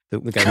Lemoine, the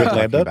guy we're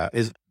talking about,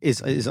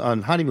 is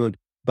on honeymoon,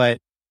 but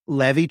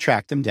Levy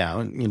tracked him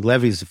down.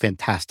 Levy's a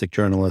fantastic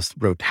journalist,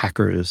 wrote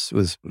Hackers,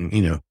 was,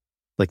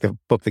 like the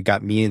book that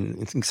got me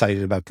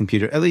excited about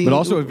computer. But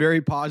also a very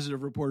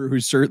positive reporter who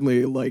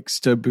certainly likes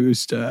to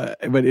boost.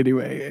 But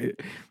anyway,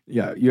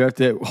 yeah, you have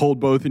to hold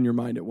both in your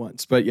mind at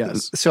once. But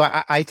yes. So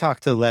I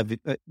talked to Levy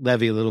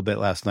a little bit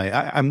last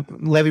night.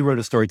 Levy wrote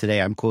a story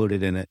today. I'm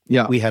quoted in it.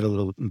 Yeah. We had a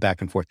little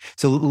back and forth.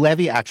 So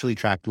Levy actually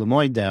tracked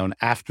Lemoine down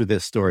after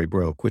this story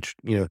broke, which,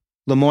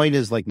 Lemoine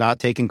is like not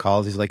taking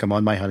calls. He's like, I'm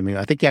on my honeymoon.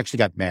 I think he actually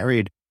got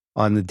married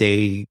on the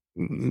day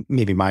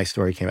maybe my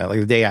story came out, like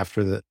the day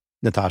after the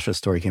Natasha's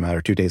story came out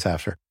or 2 days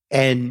after.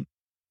 And,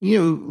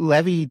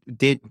 Levy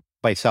did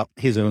by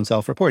his own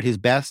self-report, his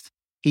best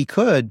he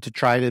could to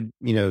try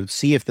to,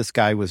 see if this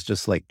guy was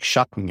just like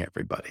shucking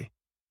everybody,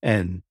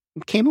 and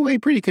came away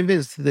pretty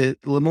convinced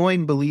that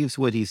Lemoine believes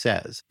what he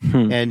says.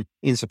 And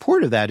in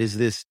support of that is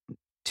this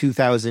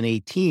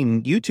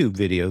 2018 YouTube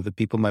video that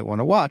people might want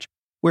to watch,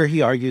 where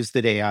he argues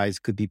that AIs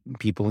could be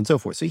people and so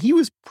forth. So he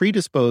was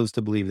predisposed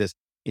to believe this.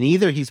 And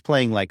either he's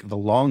playing like the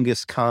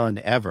longest con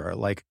ever,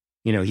 like,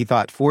 he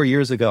thought 4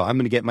 years ago, I'm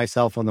going to get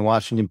myself on the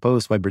Washington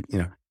Post by,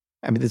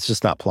 it's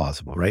just not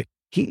plausible, right?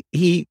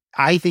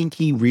 I think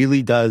he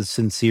really does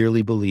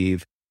sincerely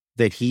believe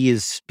that he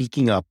is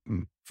speaking up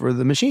for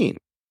the machine.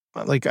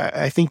 Like,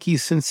 I think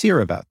he's sincere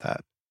about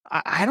that.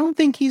 I don't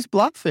think he's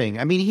bluffing.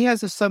 I mean, he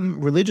has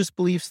some religious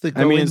beliefs that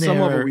go in there. Some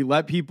level, we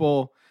let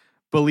people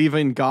believe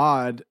in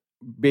God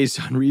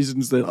based on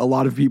reasons that a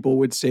lot of people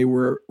would say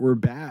were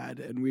bad.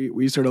 And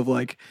we sort of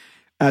like,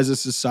 as a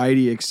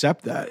society,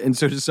 accept that. And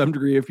so to some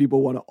degree, if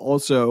people want to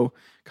also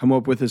come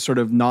up with a sort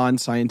of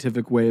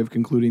non-scientific way of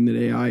concluding that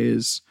AI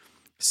is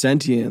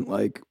sentient,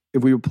 like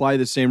if we apply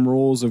the same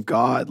rules of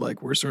God,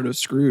 like we're sort of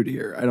screwed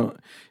here.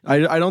 I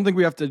don't think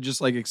we have to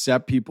just like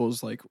accept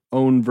people's like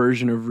own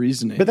version of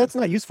reasoning. But that's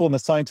not useful in the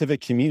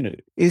scientific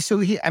community. So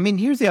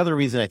here's the other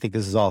reason I think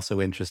this is also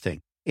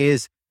interesting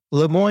is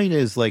Lemoine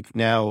is like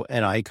now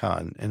an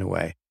icon in a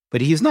way,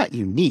 but he's not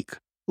unique.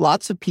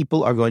 Lots of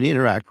people are going to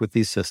interact with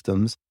these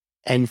systems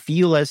and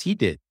feel as he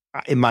did.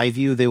 In my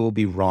view, they will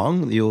be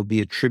wrong. They will be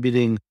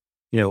attributing,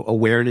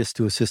 awareness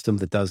to a system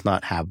that does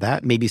not have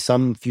that. Maybe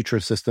some future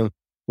system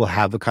will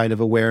have a kind of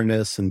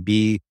awareness and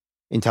be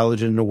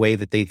intelligent in a way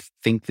that they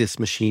think this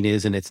machine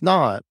is, and it's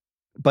not.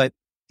 But,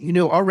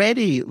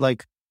 already,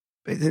 like,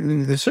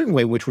 in a certain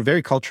way, which we're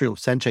very cultural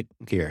centric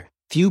here,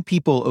 few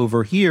people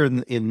over here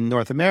in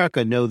North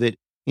America know that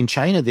in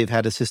China, they've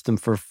had a system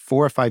for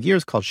 4 or 5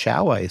 years called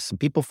Xiaoice, and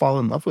people fall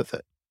in love with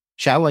it.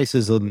 Xiaoice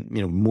is a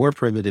more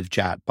primitive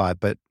chatbot,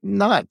 but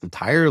not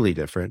entirely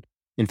different.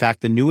 In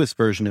fact, the newest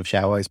version of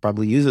Xiaoice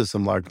probably uses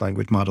some large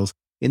language models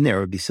in there.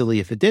 It would be silly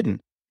if it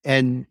didn't.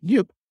 And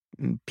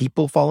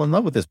people fall in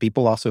love with this.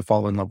 People also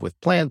fall in love with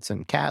plants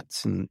and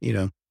cats, and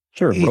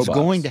sure, it's robots.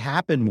 going to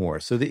happen more.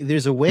 So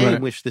there's a way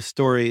in which this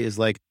story is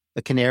like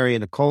a canary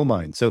in a coal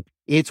mine. So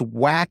it's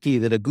wacky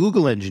that a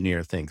Google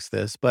engineer thinks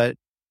this, but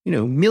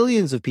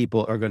millions of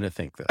people are going to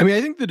think this. I mean,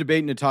 I think the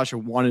debate Natasha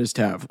wanted us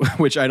to have,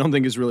 which I don't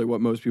think is really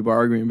what most people are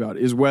arguing about,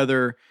 is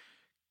whether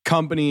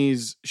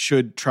companies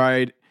should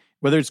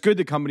whether it's good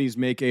that companies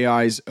make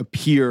AIs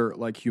appear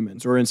like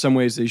humans, or in some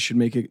ways they should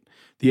make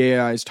the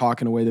AIs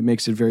talk in a way that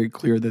makes it very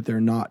clear that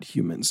they're not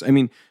humans. I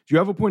mean, do you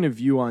have a point of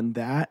view on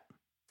that?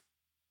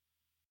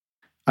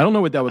 I don't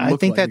know what that would look like. I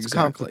think that's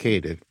exactly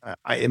complicated.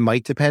 It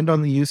might depend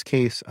on the use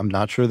case. I'm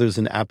not sure there's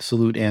an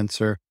absolute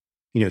answer.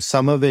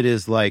 Some of it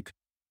is like,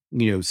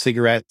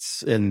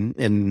 cigarettes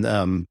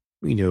and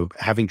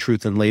having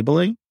truth in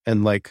labeling.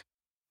 And like,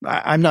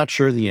 I'm not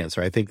sure the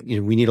answer. I think,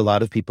 we need a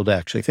lot of people to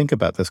actually think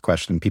about this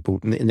question, people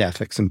in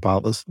ethics and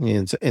policy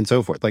and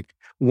so forth. Like,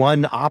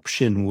 one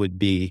option would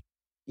be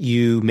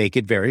you make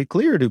it very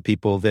clear to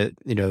people that,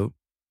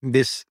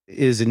 this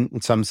is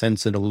in some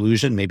sense an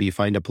illusion. Maybe you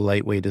find a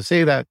polite way to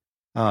say that.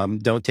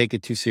 Don't take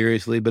it too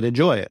seriously, but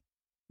enjoy it.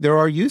 There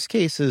are use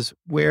cases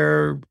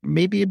where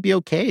maybe it'd be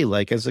okay,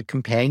 like as a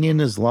companion,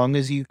 as long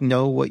as you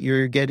know what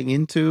you're getting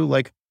into.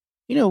 Like,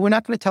 we're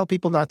not going to tell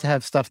people not to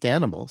have stuffed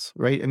animals,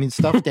 right? I mean,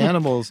 stuffed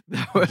animals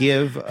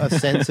give a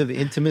sense of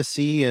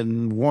intimacy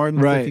and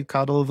warmth if you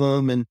cuddle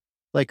them. And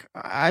like,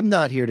 I'm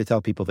not here to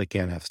tell people they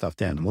can't have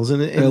stuffed animals.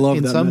 And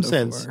in some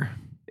sense,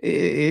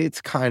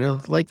 it's kind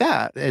of like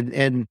that.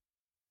 And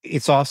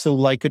it's also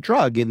like a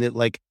drug in that,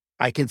 like,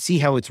 I can see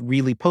how it's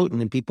really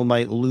potent and people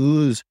might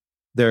lose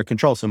their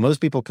control. So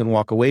most people can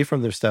walk away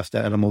from their stuffed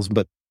animals,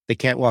 but they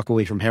can't walk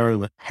away from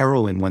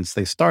heroin once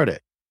they start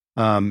it.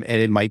 And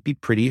it might be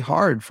pretty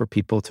hard for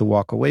people to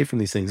walk away from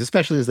these things,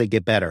 especially as they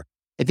get better.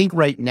 I think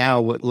right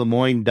now what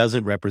Lemoine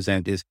doesn't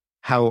represent is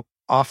how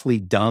awfully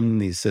dumb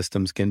these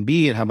systems can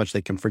be and how much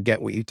they can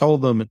forget what you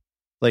told them.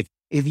 Like,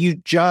 if you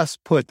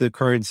just put the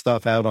current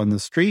stuff out on the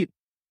street,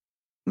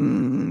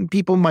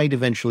 people might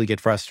eventually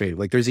get frustrated.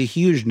 Like, there's a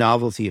huge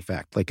novelty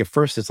effect. Like, at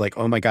first it's like,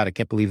 oh my God, I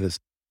can't believe this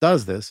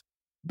does this.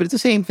 But it's the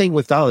same thing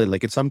with DALL-E.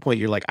 Like, at some point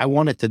you're like, I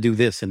want it to do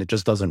this, and it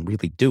just doesn't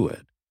really do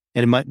it.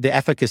 And the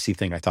efficacy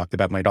thing I talked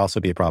about might also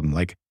be a problem.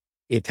 Like,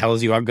 it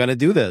tells you I'm going to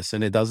do this,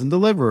 and it doesn't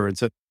deliver. And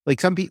so,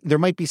 like, there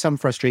might be some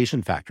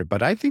frustration factor,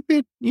 but I think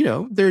that,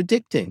 they're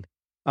addicting.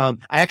 I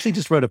actually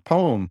just wrote a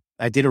poem.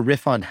 I did a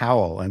riff on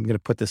Howl. I'm going to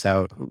put this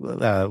out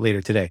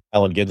later today.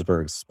 Allen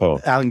Ginsberg's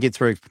poem. Allen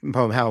Ginsberg's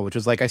poem, Howl, which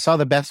was like, I saw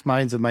the best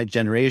minds of my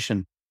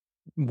generation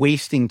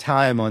wasting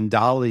time on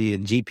DALL-E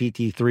and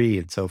GPT-3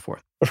 and so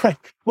forth. Right.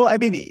 Well, I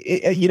mean,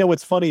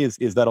 what's funny is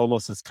that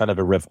almost is kind of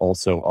a riff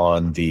also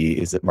on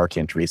is it Mark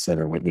Andreessen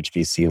or which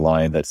VC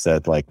line that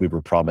said, like, we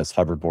were promised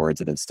hoverboards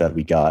and instead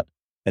we got,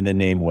 and then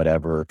name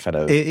whatever kind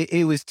of.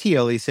 It was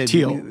Thiel. He said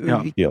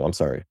Thiel. Thiel, I'm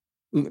sorry.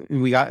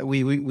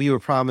 We were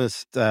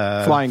promised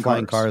flying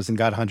cars and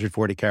got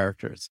 140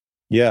 characters.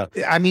 Yeah.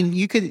 I mean,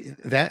 you could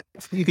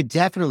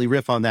definitely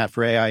riff on that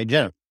for AI in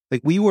general.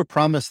 Like we were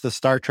promised the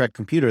Star Trek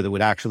computer that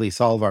would actually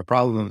solve our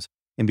problems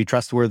and be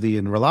trustworthy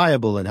and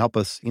reliable and help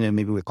us,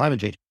 maybe with climate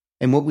change.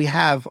 And what we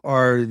have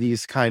are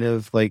these kind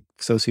of like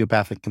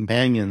sociopathic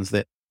companions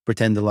that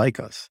pretend to like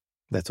us.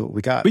 That's what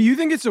we got. But you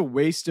think it's a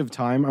waste of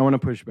time? I want to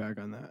push back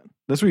on that.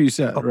 That's what you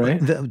said,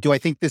 right? Do I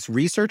think this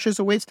research is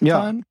a waste of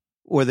time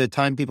or the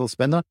time people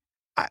spend on?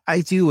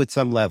 I do at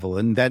some level,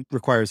 and that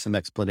requires some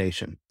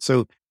explanation.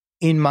 So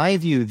in my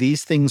view,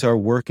 these things are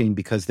working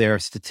because they are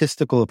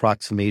statistical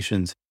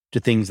approximations to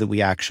things that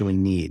we actually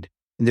need.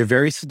 And they're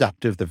very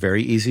seductive. They're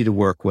very easy to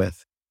work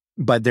with,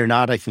 but they're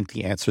not, I think,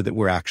 the answer that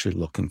we're actually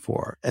looking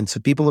for. And so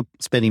people are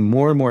spending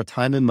more and more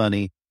time and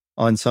money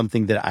on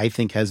something that I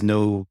think has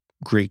no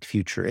great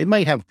future. It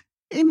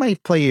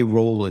might play a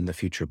role in the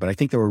future, but I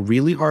think there are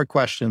really hard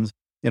questions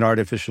in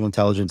artificial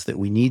intelligence that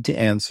we need to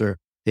answer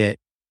that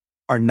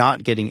are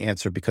not getting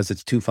answered because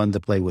it's too fun to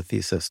play with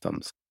these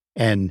systems.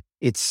 And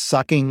it's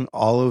sucking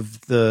all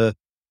of the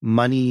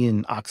money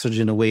and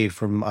oxygen away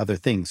from other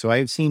things. So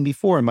I've seen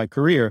before in my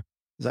career,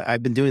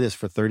 I've been doing this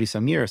for 30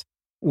 some years,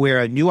 where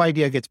a new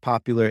idea gets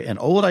popular and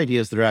old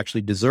ideas that are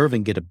actually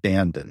deserving get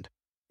abandoned.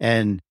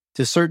 And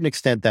to a certain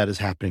extent, that is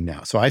happening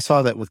now. So I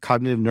saw that with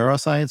cognitive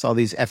neuroscience, all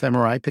these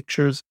fMRI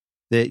pictures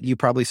that you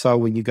probably saw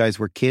when you guys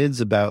were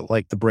kids about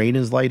like the brain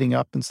is lighting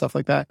up and stuff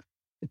like that.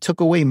 It took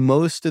away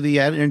most of the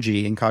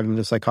energy in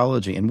cognitive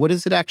psychology. And what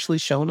has it actually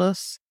shown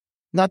us?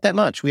 Not that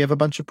much. We have a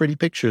bunch of pretty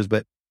pictures,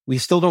 but we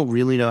still don't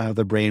really know how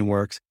the brain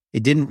works.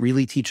 It didn't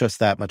really teach us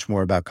that much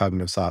more about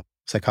cognitive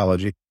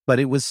psychology, but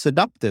it was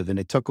seductive and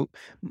it took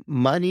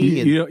money.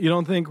 You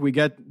don't think we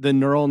get the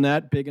neural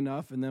net big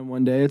enough and then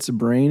one day it's a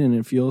brain and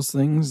it feels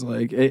things?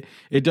 Like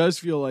it does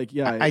feel like,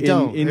 I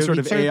don't. In sort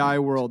of AI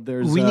world,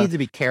 we need to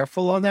be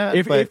careful on that.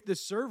 If the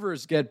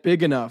servers get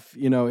big enough,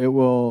 it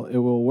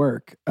will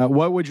work.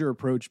 What would your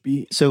approach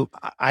be? So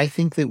I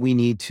think that we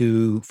need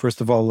to, first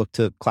of all, look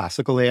to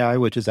classical AI,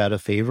 which is out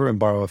of favor, and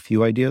borrow a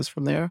few ideas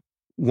from there.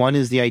 One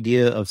is the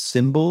idea of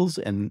symbols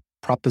and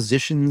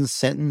propositions,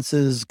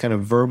 sentences, kind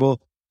of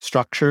verbal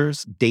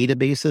structures,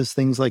 databases,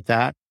 things like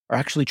that are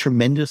actually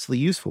tremendously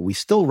useful. We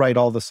still write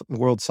all the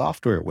world's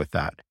software with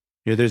that.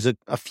 There's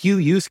a few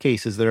use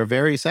cases that are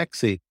very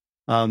sexy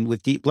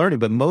with deep learning,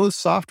 but most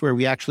software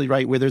we actually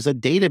write where there's a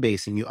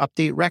database and you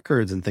update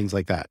records and things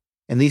like that.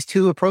 And these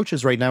two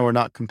approaches right now are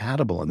not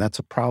compatible, and that's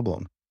a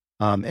problem.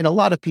 And a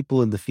lot of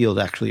people in the field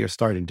actually are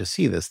starting to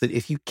see this, that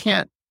if you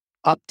can't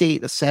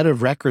update a set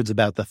of records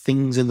about the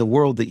things in the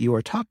world that you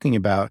are talking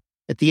about,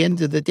 at the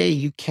end of the day,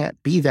 you can't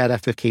be that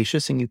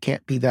efficacious and you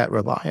can't be that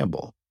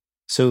reliable.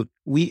 So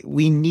we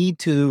need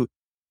to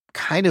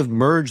kind of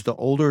merge the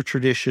older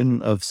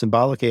tradition of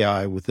symbolic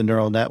AI with the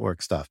neural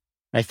network stuff.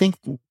 I think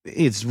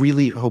it's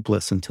really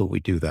hopeless until we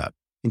do that.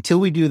 Until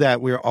we do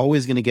that, we're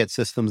always going to get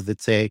systems that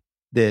say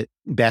that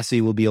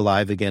Bessie will be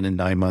alive again in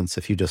 9 months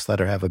if you just let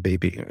her have a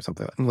baby or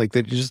something. Like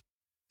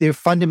they're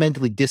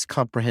fundamentally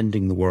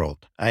discomprehending the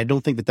world. I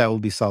don't think that will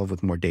be solved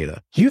with more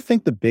data. Do you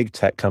think the big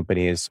tech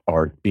companies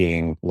are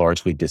being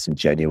largely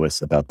disingenuous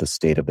about the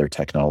state of their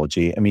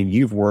technology? I mean,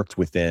 you've worked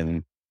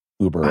within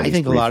Uber. I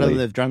think briefly. a lot of them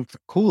have drunk the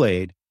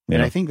Kool-Aid. Yeah.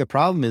 And I think the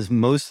problem is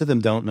most of them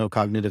don't know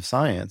cognitive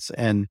science.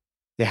 And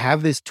they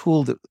have this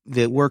tool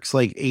that works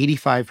like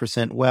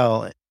 85%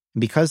 well.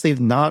 Because they've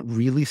not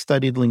really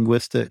studied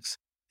linguistics,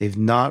 they've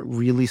not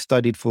really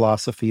studied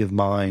philosophy of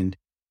mind,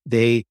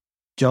 they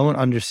don't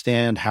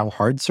understand how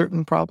hard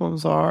certain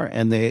problems are,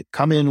 and they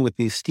come in with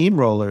these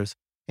steamrollers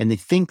and they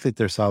think that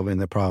they're solving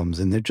the problems,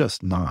 and they're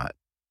just not.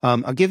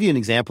 I'll give you an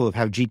example of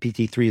how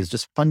GPT-3 is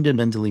just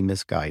fundamentally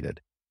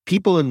misguided.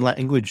 People in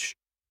language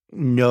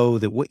know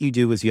that what you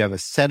do is you have a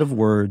set of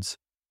words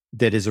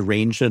that is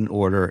arranged in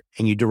order,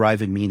 and you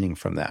derive a meaning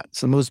from that.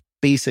 It's the most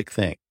basic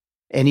thing.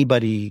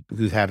 Anybody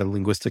who's had a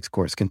linguistics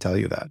course can tell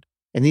you that.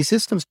 And these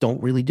systems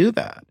don't really do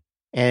that.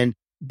 And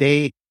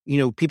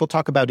people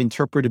talk about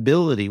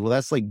interpretability. Well,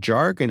 that's like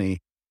jargony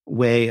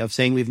way of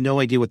saying we have no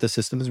idea what the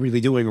system is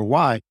really doing or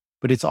why,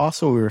 but it's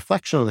also a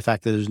reflection of the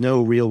fact that there's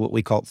no real, what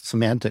we call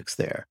semantics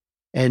there.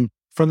 And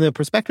from the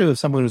perspective of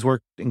someone who's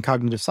worked in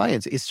cognitive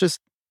science, it's just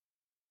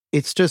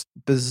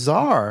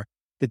bizarre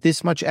that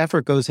this much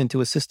effort goes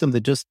into a system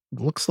that just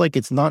looks like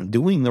it's not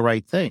doing the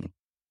right thing.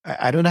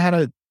 I don't know how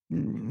to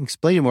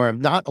explain it more.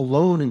 I'm not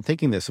alone in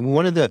thinking this. And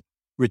one of the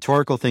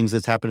rhetorical things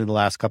that's happened in the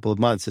last couple of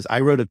months is I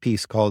wrote a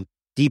piece called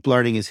Deep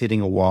Learning is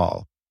Hitting a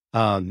Wall.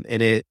 And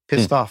it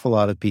pissed off a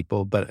lot of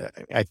people, but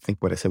I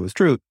think what I said was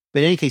true.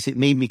 But in any case, it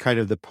made me kind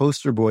of the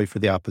poster boy for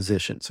the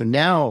opposition. So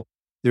now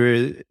there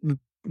is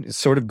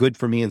sort of good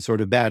for me and sort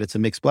of bad. It's a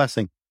mixed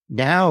blessing.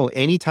 Now,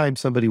 anytime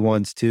somebody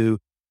wants to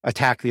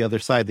attack the other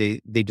side,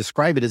 they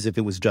describe it as if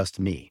it was just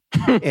me.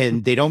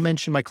 And they don't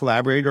mention my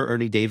collaborator,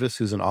 Ernie Davis,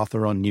 who's an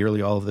author on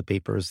nearly all of the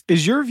papers.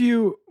 Is your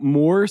view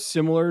more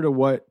similar to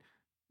what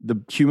the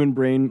human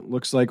brain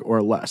looks like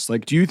or less?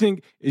 Like, do you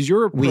think is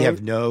your approach? We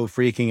have no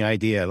freaking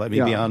idea. Let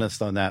me be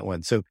honest on that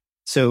one.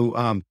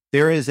 So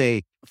there is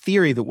a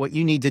theory that what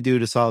you need to do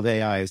to solve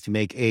AI is to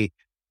make a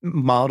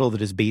model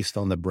that is based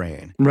on the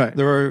brain. Right.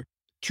 There are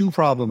two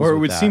problems Or it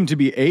with would that. seem to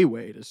be a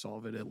way to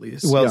solve it, at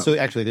least. Well, Yeah. so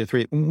actually there are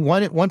three.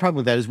 One problem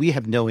with that is we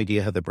have no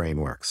idea how the brain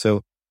works.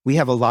 So we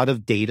have a lot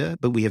of data,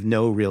 but we have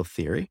no real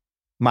theory.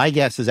 My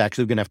guess is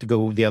actually we're going to have to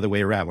go the other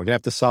way around. We're going to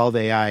have to solve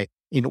AI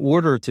in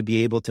order to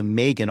be able to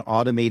make an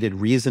automated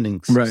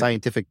reasoning Right.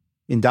 scientific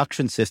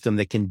induction system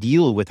that can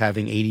deal with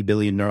having 80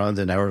 billion neurons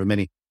and however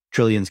many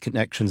trillions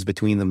connections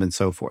between them and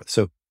so forth.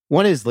 So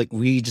one is like,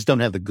 we just don't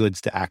have the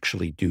goods to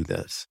actually do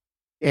this.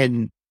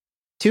 And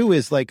two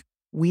is like,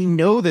 we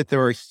know that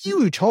there are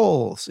huge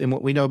holes in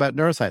what we know about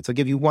neuroscience. I'll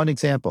give you one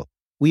example.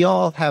 We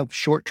all have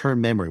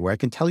short-term memory where I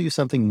can tell you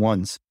something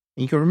once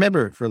and you can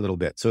remember it for a little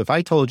bit. So if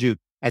I told you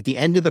at the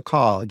end of the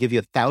call, I'll give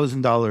you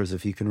 $1,000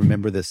 if you can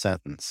remember this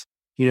sentence,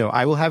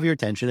 I will have your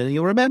attention and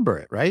you'll remember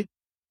it, right?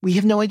 We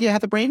have no idea how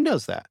the brain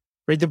does that,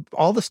 right?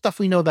 All the stuff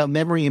we know about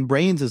memory and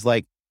brains is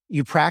like,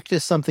 you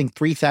practice something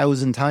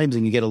 3,000 times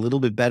and you get a little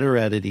bit better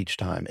at it each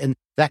time. And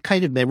that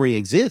kind of memory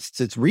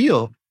exists. It's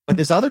real. But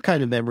this other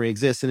kind of memory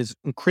exists and it's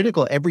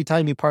critical every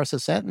time you parse a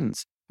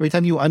sentence. Every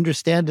time you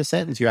understand a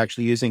sentence, you're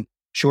actually using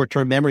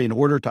short-term memory in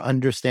order to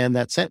understand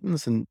that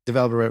sentence and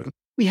develop a...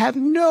 We have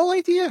no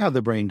idea how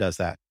the brain does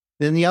that.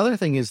 Then the other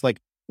thing is like,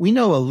 we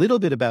know a little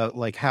bit about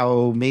like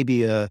how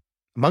maybe a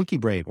monkey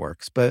brain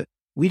works, but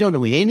we don't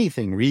know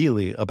anything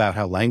really about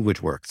how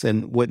language works.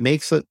 And what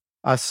makes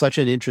us such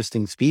an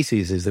interesting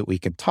species is that we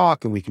can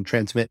talk and we can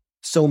transmit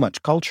so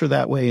much culture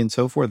that way and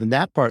so forth. And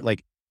that part,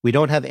 like, we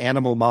don't have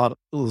animal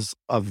models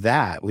of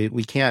that.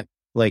 We can't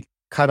like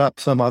cut up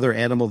some other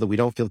animal that we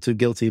don't feel too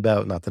guilty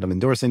about. Not that I'm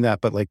endorsing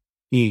that, but like,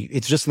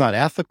 it's just not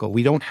ethical.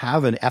 We don't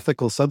have an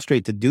ethical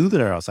substrate to do the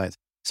neuroscience.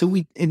 So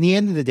in the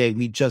end of the day,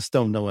 we just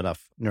don't know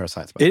enough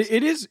neuroscience about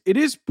It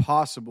is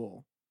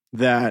possible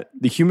that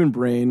the human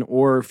brain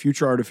or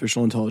future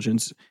artificial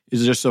intelligence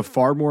is just a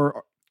far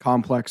more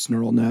complex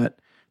neural net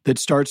that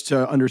starts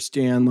to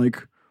understand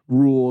like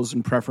rules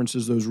and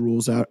preferences those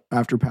rules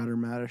after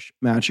pattern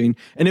matching.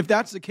 And if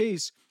that's the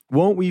case,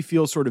 won't we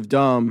feel sort of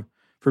dumb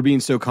for being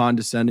so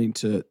condescending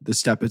to the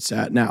step it's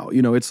at now?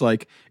 It's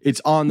like,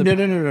 it's on the...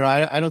 No.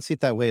 I don't see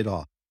it that way at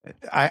all.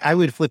 I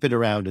would flip it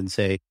around and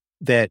say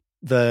that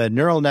the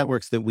neural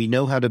networks that we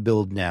know how to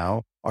build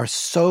now are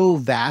so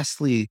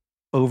vastly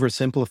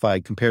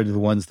oversimplified compared to the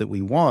ones that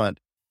we want,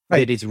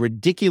 that it's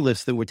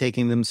ridiculous that we're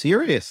taking them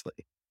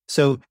seriously.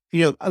 So,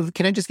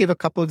 can I just give a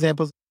couple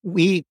examples?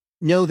 We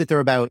know that there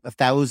are about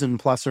 1,000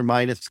 plus or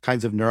minus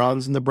kinds of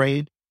neurons in the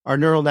brain. Our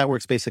neural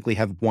networks basically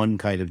have one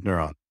kind of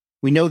neuron.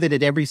 We know that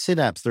at every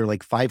synapse, there are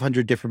like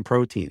 500 different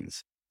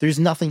proteins. There's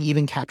nothing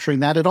even capturing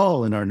that at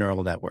all in our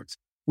neural networks.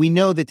 We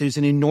know that there's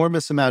an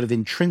enormous amount of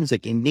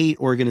intrinsic, innate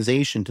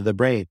organization to the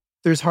brain.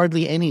 There's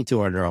hardly any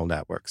to our neural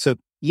network. So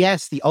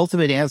yes, the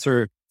ultimate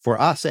answer for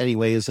us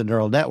anyway is a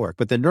neural network,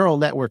 but the neural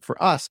network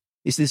for us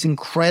is this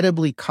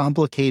incredibly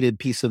complicated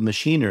piece of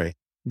machinery.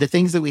 The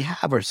things that we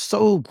have are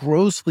so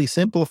grossly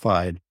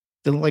simplified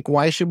that, like,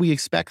 why should we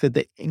expect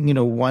that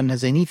one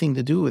has anything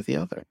to do with the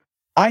other?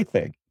 I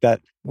think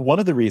that one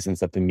of the reasons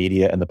that the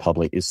media and the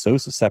public is so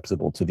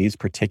susceptible to these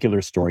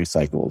particular story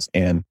cycles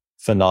and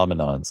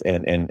phenomenons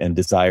and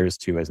desires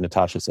to, as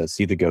Natasha says,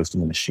 see the ghost in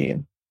the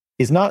machine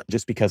is not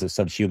just because of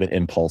some human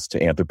impulse to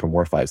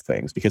anthropomorphize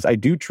things, because I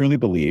do truly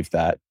believe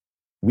that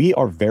we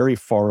are very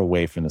far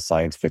away from the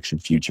science fiction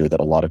future that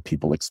a lot of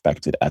people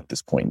expected at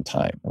this point in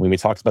time. When we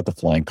talked about the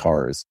flying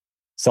cars,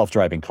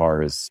 self-driving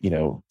cars,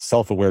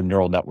 self-aware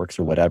neural networks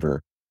or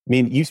whatever. I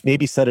mean, you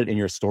maybe said it in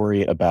your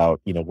story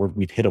about, where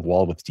we've hit a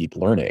wall with deep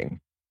learning,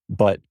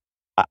 but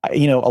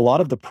a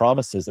lot of the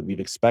promises that we've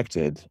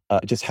expected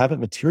just haven't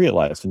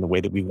materialized in the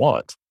way that we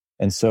want.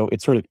 And so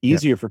it's sort of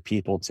easier for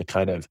people to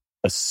kind of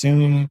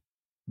assume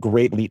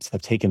great leaps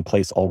have taken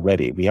place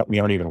already. We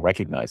aren't even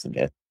recognizing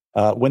it.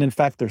 When in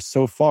fact they're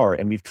so far,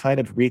 and we've kind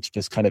of reached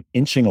just kind of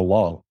inching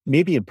along,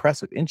 maybe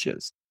impressive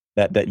inches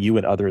that you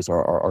and others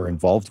are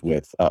involved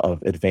with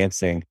of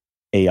advancing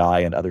AI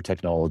and other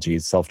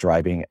technologies,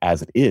 self-driving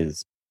as it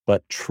is.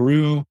 But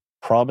true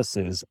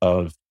promises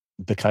of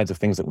the kinds of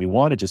things that we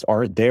wanted just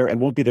aren't there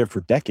and won't be there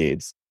for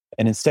decades.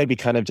 And instead we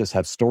kind of just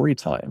have story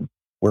time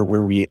where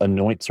we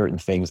anoint certain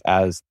things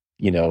as,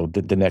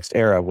 the next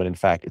era, when in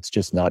fact it's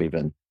just not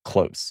even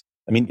close.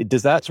 I mean,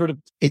 does that sort of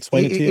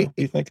explain it to you, do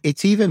you think?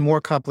 It's even more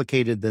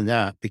complicated than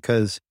that,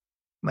 because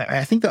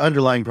I think the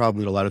underlying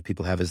problem that a lot of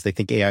people have is they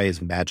think AI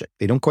is magic.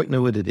 They don't quite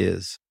know what it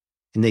is.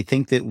 And they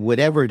think that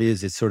whatever it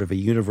is sort of a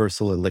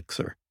universal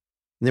elixir.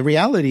 And the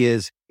reality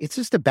is it's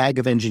just a bag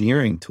of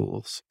engineering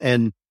tools.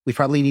 And we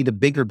probably need a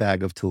bigger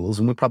bag of tools.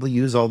 And we'll probably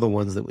use all the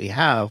ones that we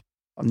have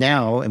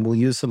now, and we'll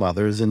use some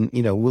others. And,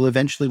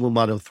 we'll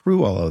muddle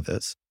through all of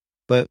this.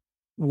 But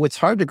what's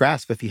hard to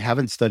grasp if you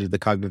haven't studied the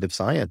cognitive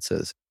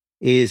sciences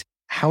is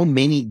how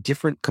many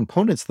different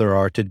components there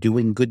are to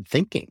doing good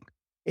thinking.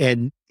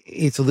 And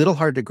it's a little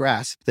hard to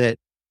grasp that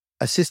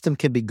a system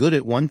can be good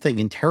at one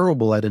thing and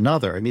terrible at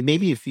another. I mean,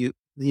 maybe if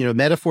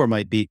metaphor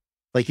might be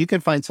like, you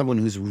can find someone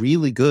who's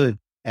really good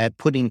at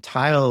putting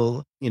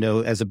tile,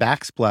 as a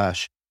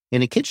backsplash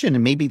in a kitchen,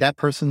 and maybe that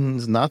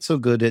person's not so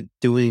good at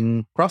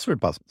doing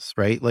crossword puzzles,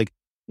 right? Like,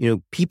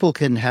 people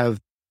can have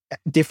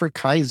different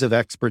kinds of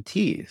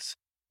expertise.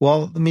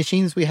 Well, the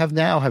machines we have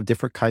now have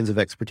different kinds of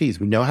expertise.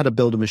 We know how to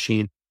build a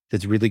machine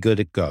that's really good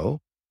at Go.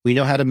 We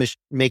know how to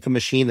make a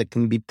machine that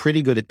can be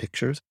pretty good at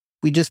pictures.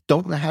 We just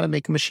don't know how to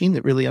make a machine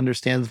that really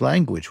understands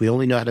language. We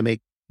only know how to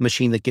make a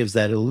machine that gives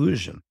that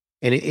illusion.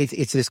 And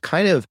it's this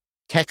kind of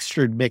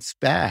textured mixed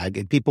bag.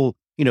 And people,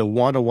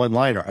 want a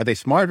one-liner. Are they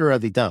smart or are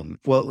they dumb?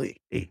 Well,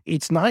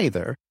 it's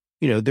neither.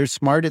 They're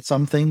smart at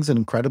some things and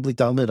incredibly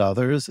dumb at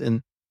others.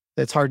 And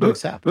that's hard to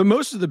accept. But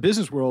most of the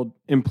business world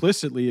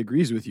implicitly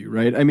agrees with you,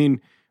 right? I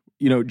mean,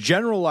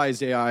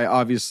 generalized AI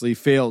obviously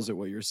fails at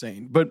what you're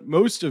saying. But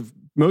most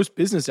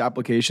business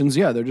applications,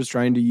 they're just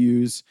trying to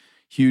use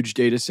huge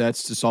data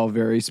sets to solve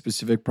very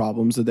specific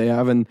problems that they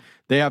have, and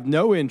they have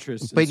no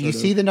interest. But you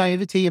see the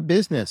naivety of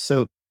business.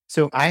 So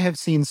I have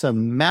seen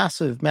some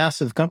massive,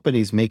 massive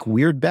companies make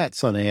weird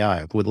bets on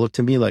AI. It would look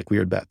to me like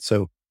weird bets.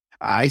 So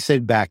I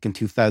said back in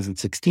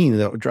 2016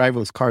 that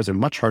driverless cars are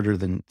much harder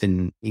than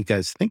you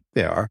guys think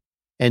they are.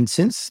 And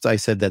since I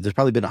said that, there's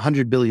probably been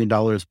 $100 billion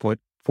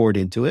poured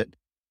into it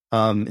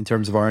in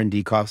terms of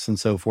R&D costs and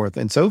so forth.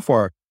 And so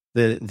far,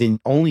 the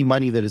only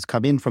money that has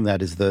come in from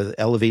that is the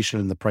elevation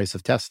in the price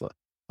of Tesla.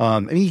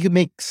 You could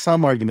make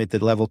some argument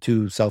that level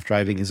 2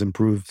 self-driving has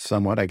improved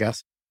somewhat, I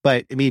guess.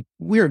 But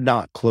we're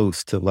not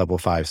close to level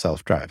 5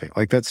 self-driving.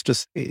 Like that's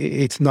just,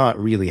 it's not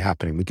really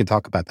happening. We can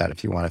talk about that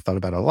if you want. I thought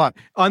about it a lot.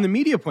 On the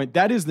media point,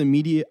 that is the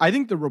media. I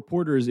think the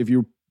reporters, if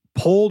you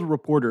polled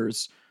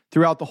reporters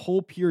throughout the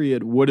whole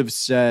period, would have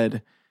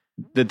said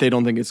that they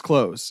don't think it's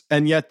close.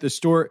 And yet the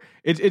story,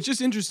 it's just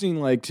interesting,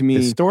 like to me.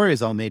 The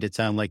stories all made it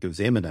sound like it was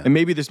imminent. And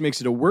maybe this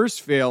makes it a worse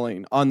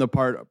failing on the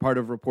part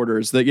of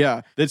reporters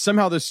that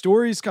somehow the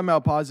stories come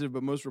out positive,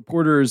 but most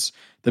reporters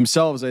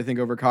themselves, I think,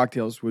 over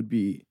cocktails would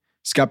be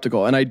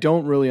skeptical. And I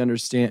don't really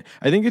understand.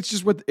 I think it's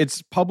just what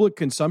it's public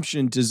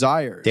consumption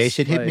desires. They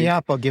should hit me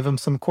up. I'll give them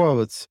some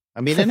quotes.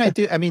 And I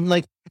do.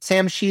 Like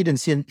Sam Sheed and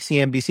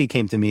CNBC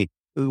came to me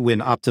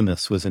when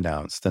Optimus was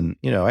announced. And,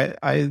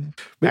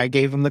 I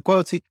gave him the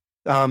quotes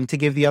to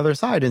give the other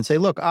side and say,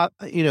 look,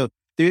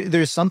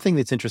 there's something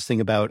that's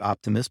interesting about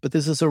Optimus, but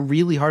this is a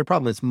really hard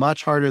problem. It's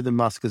much harder than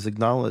Musk is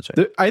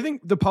acknowledging. I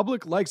think the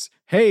public likes,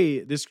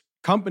 hey, this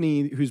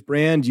company whose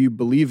brand you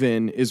believe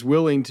in is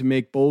willing to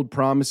make bold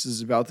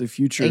promises about the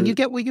future. And you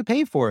get what you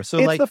pay for. So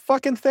it's the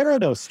fucking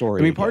Theranos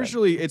story.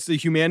 Partially it's the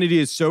humanity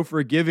is so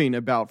forgiving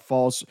about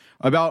false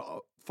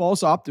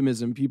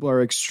optimism. People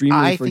are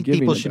extremely forgiving. I think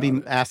people should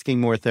be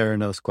asking more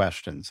Theranos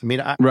questions.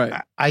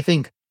 I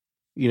think,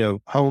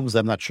 Holmes,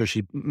 I'm not sure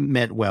she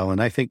meant well,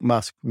 and I think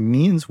Musk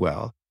means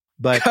well,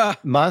 but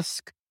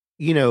Musk,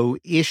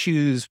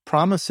 issues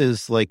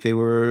promises like they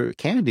were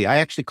candy. I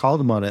actually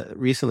called him on it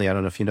recently. I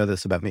don't know if you know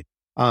this about me.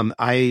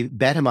 I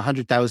bet him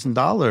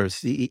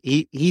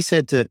 $100,000. He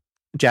said to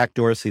Jack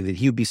Dorsey that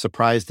he would be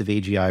surprised if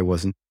AGI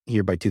wasn't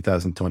here by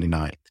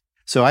 2029.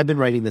 So I've been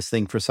writing this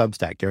thing for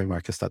Substack,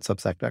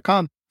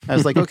 GaryMarcus.substack.com. I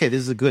was like, okay,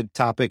 this is a good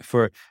topic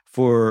for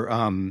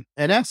an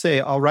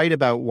essay. I'll write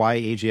about why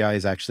AGI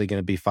is actually going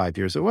to be 5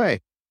 years away.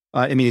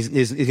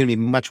 Is going to be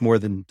much more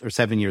than, or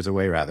 7 years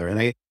away rather.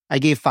 And I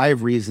gave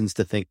 5 reasons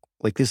to think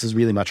like this is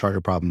really much harder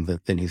problem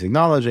than he's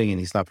acknowledging, and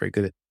he's not very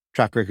good at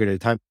track record at the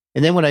time.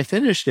 And then when I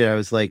finished it, I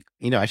was like,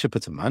 I should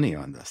put some money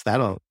on this.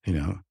 That'll,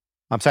 so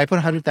I put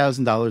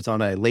 $100,000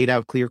 on it. I laid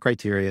out clear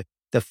criteria.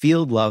 The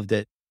field loved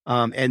it.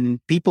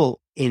 And people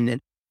in an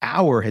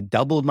hour had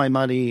doubled my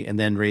money and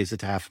then raised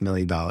it to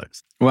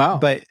 $500,000. Wow.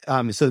 But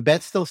so the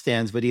bet still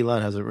stands, but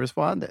Elon hasn't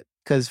responded.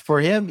 Because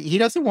for him, he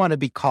doesn't want to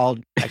be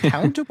called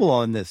accountable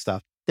on this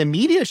stuff. The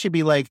media should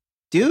be like,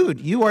 dude,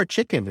 you are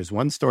chicken. There's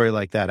one story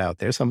like that out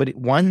there.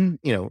 One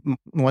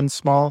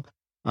small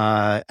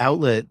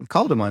outlet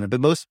called him on it, but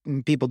most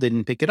people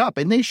didn't pick it up.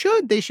 And they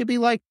should be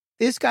like,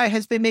 this guy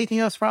has been making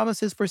us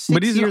promises for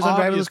 6 years on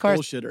driverless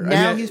cars. Bullshitter.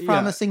 Now he's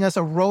promising us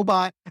a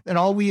robot, and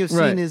all we have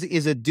seen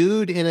is a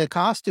dude in a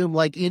costume.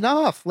 Like,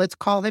 enough. Let's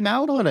call him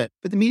out on it.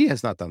 But the media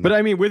has not done that.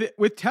 But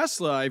with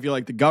Tesla, I feel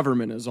like the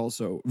government is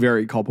also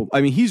very culpable.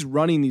 He's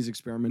running these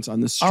experiments on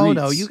the streets. Oh,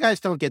 no, you guys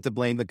don't get to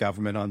blame the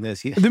government on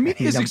this. The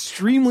media is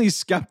extremely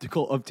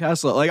skeptical of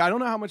Tesla. Like, I don't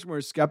know how much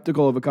more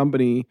skeptical of a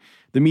company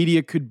the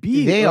media could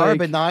be. They are,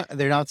 but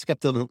they're not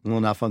skeptical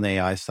enough on the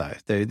AI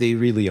side. They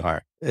really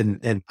are.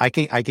 And I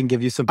can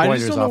give you some pointers. I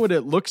just don't know what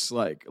it looks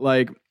like.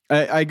 Like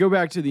I go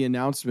back to the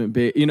announcement.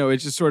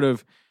 It's just sort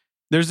of,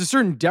 there's a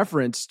certain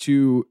deference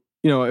to,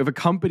 if a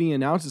company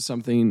announces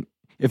something,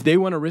 if they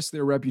want to risk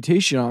their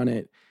reputation on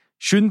it,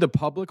 shouldn't the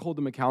public hold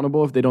them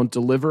accountable if they don't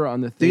deliver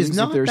on the things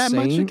that they're saying? There's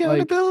not that much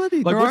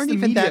accountability. There aren't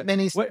even that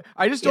many.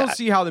 I just don't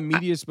see how the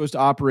media is supposed to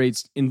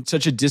operate in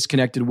such a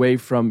disconnected way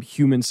from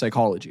human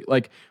psychology.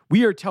 Like,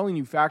 we are telling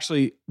you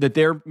factually that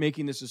they're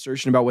making this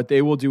assertion about what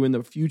they will do in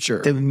the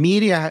future. The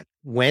media,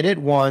 when it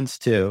wants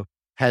to,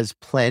 has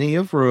plenty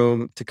of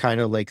room to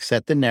kind of like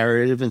set the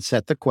narrative and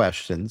set the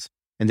questions.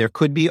 And there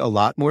could be a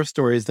lot more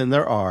stories than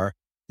there are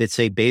that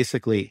say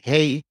basically,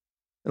 hey,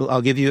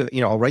 I'll give you,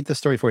 I'll write the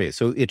story for you.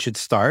 So it should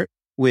start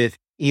with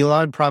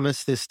Elon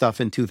promised this stuff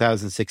in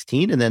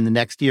 2016. And then the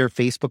next year,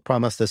 Facebook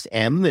promised us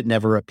M that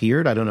never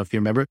appeared. I don't know if you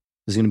remember.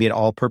 was going to be an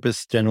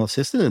all-purpose general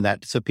assistant, and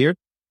that disappeared.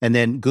 And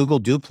then Google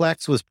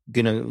Duplex was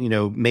going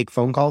to, make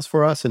phone calls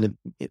for us. And,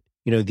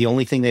 the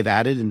only thing they've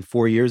added in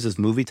 4 years is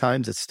movie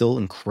times. It's still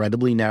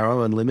incredibly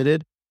narrow and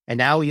limited. And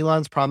now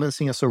Elon's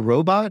promising us a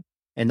robot.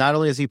 And not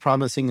only is he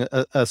promising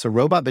us a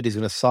robot, but he's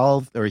going to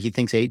solve, or he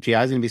thinks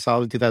AGI is going to be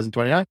solved in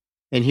 2029.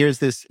 And here's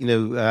this,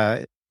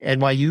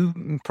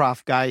 NYU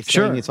prof guy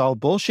saying it's all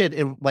bullshit.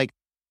 And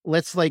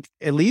let's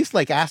at least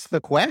ask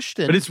the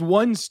question. But it's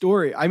one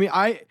story. I mean,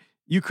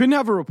 you couldn't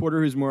have a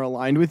reporter who's more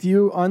aligned with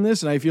you on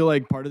this. And I feel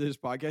like part of this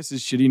podcast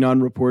is shitting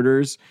on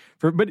reporters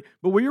but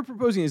what you're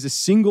proposing is a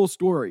single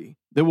story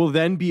that will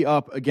then be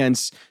up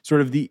against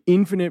sort of the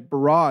infinite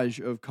barrage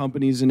of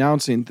companies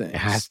announcing things. It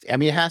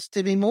has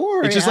to be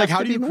more. It's just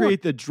how do you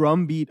create the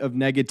drumbeat of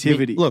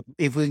negativity? Look,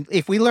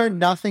 if we learn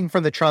nothing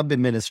from the Trump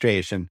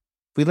administration,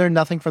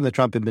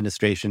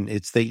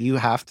 it's that you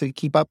have to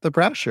keep up the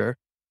pressure.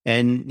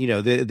 And,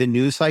 the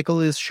news cycle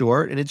is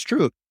short, and it's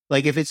true.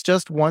 If it's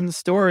just one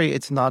story,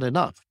 it's not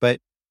enough. But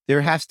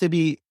there has to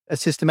be a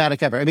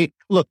systematic effort. I mean,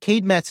 look,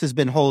 Cade Metz has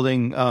been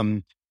holding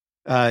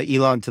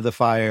Elon to the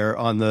fire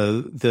on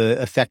the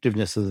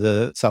effectiveness of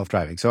the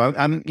self-driving. So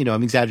I'm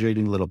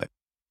exaggerating a little bit.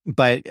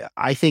 But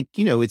I think,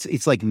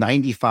 it's like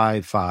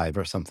 95.5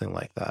 or something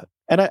like that.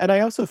 And I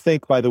also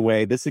think, by the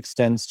way, this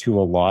extends to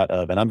a lot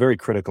of, and I'm very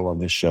critical on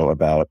this show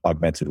about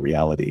augmented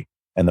reality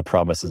and the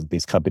promises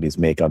these companies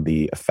make on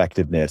the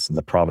effectiveness and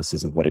the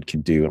promises of what it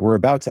can do. And we're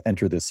about to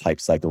enter this hype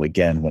cycle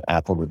again when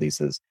Apple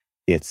releases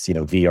its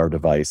VR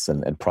device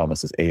and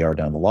promises AR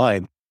down the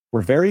line.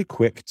 We're very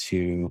quick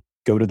to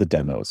go to the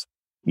demos.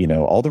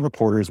 All the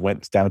reporters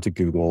went down to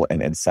Google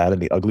and sat in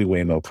the ugly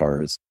Waymo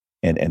cars,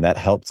 and that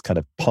helped kind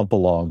of pump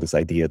along this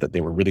idea that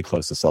they were really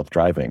close to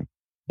self-driving.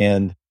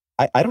 And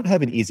I don't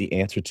have an easy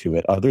answer to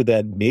it other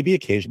than maybe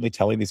occasionally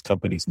telling these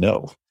companies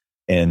no.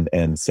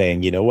 And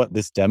saying, you know what,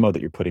 this demo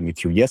that you're putting me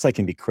through, yes, I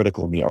can be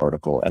critical in the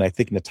article. And I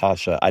think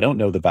Natasha, I don't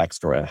know the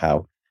backstory on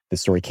how the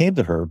story came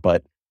to her,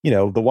 but,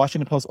 the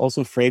Washington Post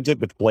also framed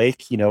it with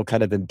Blake,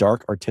 kind of in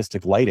dark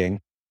artistic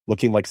lighting,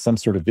 looking like some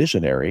sort of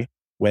visionary,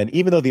 when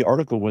even though the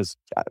article was,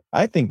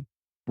 I think,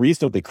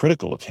 reasonably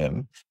critical of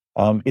him,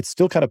 it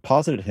still kind of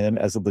posited him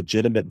as a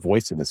legitimate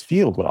voice in this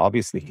field when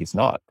obviously he's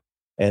not.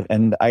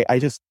 And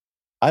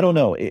I don't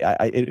know.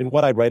 In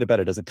what I write about,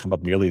 it doesn't come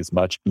up nearly as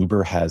much.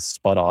 Uber has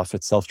spun off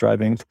its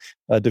self-driving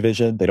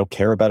division. They don't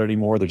care about it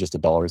anymore. They're just a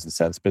dollars and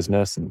cents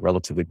business and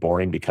relatively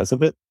boring because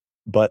of it.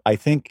 But I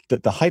think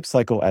that the hype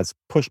cycle as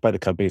pushed by the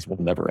companies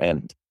will never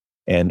end.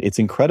 And it's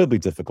incredibly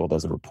difficult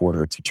as a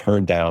reporter to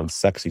turn down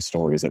sexy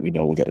stories that we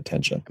know will get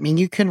attention. I mean,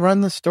 you can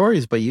run the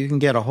stories, but you can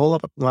get a whole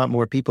lot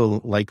more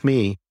people like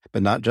me,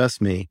 but not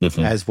just me,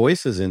 as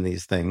voices in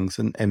these things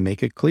and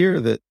make it clear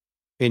that,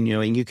 and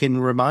you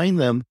can remind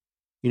them,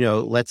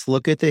 let's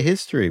look at the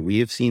history. We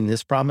have seen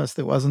this promise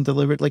that wasn't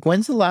delivered.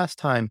 When's the last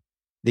time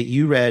that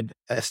you read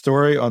a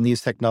story on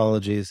these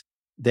technologies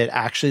that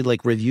actually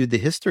reviewed the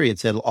history and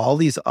said all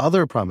these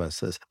other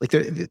promises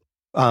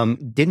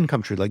didn't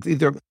come true?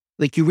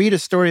 You read a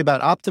story about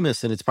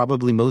Optimus and it's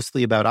probably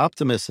mostly about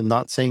Optimus and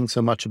not saying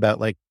so much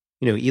about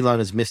Elon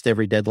has missed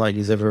every deadline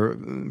he's ever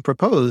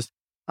proposed.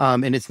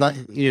 And it's not,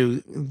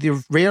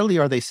 rarely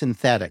are they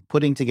synthetic,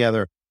 putting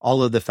together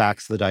all of the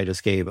facts that I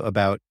just gave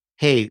about,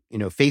 hey,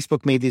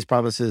 Facebook made these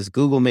promises,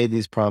 Google made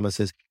these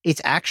promises.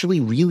 It's actually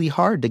really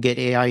hard to get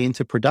AI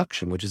into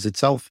production, which is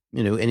itself,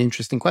 an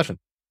interesting question.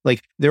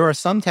 There are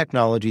some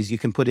technologies you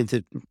can put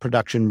into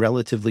production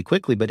relatively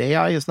quickly, but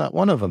AI is not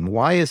one of them.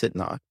 Why is it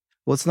not?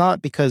 Well, it's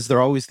not because there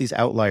are always these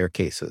outlier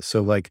cases.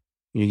 So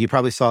you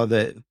probably saw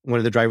that one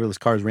of the driverless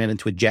cars ran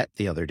into a jet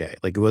the other day.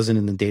 It wasn't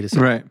in the data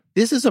set. Right.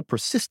 This is a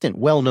persistent,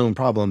 well-known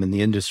problem in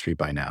the industry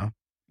by now.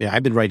 Yeah,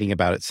 I've been writing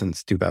about it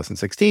since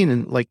 2016,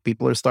 and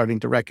people are starting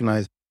to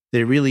recognize that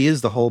it really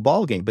is the whole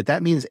ballgame. But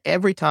that means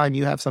every time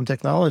you have some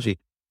technology,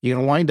 you're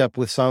going to wind up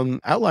with some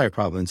outlier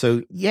problem.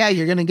 So yeah,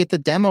 you're going to get the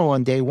demo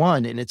on day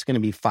one, and it's going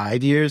to be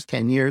 5 years,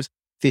 10 years,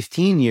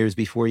 15 years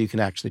before you can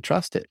actually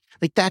trust it.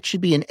 That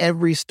should be in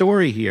every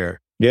story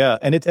here. Yeah.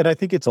 And I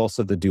think it's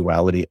also the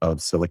duality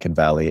of Silicon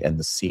Valley and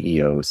the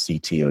CEO,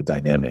 CTO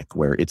dynamic,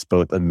 where it's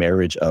both a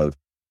marriage of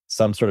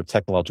some sort of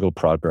technological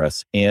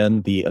progress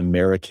and the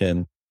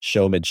American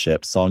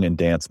showmanship, song and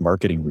dance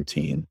marketing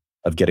routine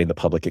of getting the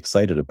public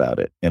excited about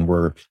it. And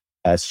we're,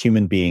 as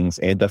human beings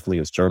and definitely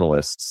as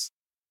journalists,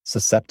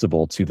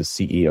 susceptible to the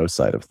CEO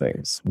side of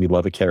things. We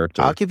love a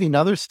character. I'll give you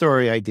another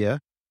story idea.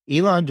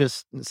 Elon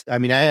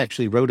I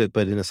actually wrote it,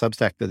 but in a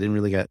Substack that didn't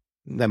really get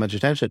that much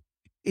attention,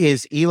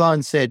 is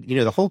Elon said,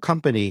 the whole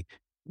company,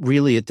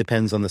 really, it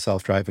depends on the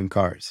self-driving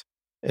cars.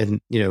 And,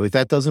 if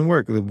that doesn't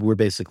work, we're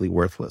basically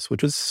worthless,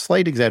 which was a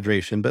slight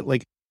exaggeration, but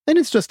then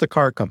it's just a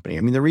car company.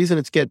 I mean, the reason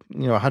it's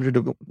 100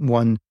 to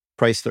 1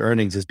 price to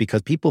earnings is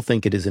because people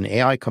think it is an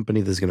AI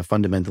company that's going to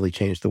fundamentally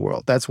change the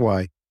world. That's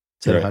why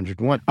it's at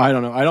 101. I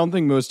don't know. I don't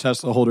think most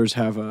Tesla holders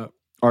have a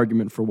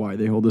argument for why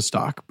they hold the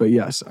stock, but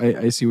yes,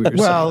 I see what you're saying.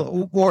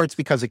 Well, or it's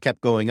because it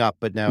kept going up,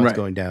 but now it's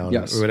going down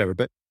or whatever.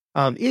 But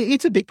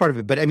It's a big part of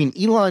it. But I mean,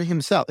 Elon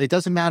himself, it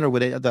doesn't matter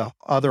what the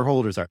other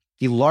holders are.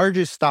 The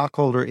largest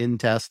stockholder in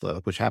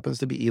Tesla, which happens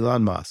to be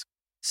Elon Musk,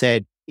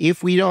 said,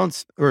 if we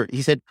don't, or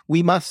he said,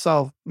 we must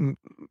solve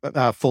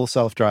full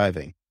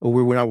self-driving or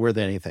we're not worth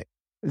anything.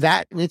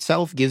 That in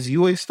itself gives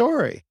you a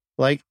story.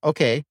 Like,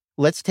 okay,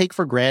 let's take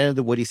for granted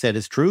that what he said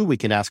is true. We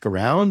can ask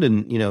around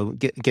and,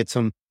 get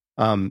some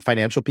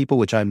financial people,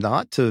 which I'm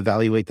not, to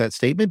evaluate that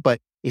statement. But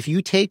if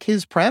you take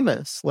his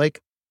premise, like,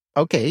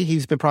 okay,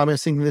 he's been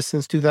promising this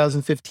since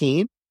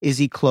 2015. Is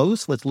he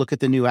close? Let's look at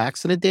the new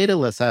accident data.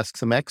 Let's ask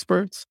some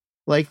experts.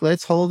 Like,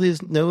 let's hold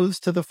his nose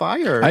to the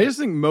fire. I just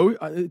think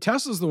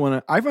Tesla's the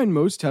one. I find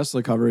most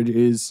Tesla coverage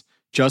is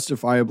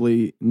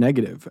justifiably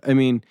negative. I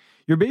mean,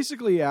 you're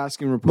basically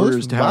asking reporters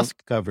most to have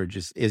Musk coverage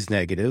is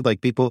negative.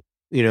 Like, people,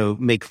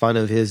 make fun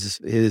of his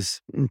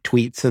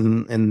tweets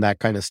and that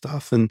kind of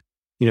stuff. And,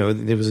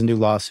 there was a new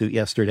lawsuit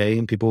yesterday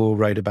and people will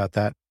write about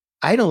that.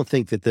 I don't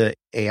think that the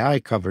AI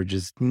coverage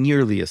is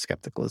nearly as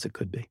skeptical as it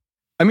could be.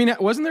 I mean,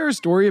 wasn't there a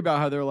story about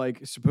how they're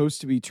like supposed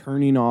to be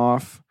turning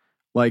off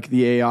like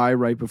the AI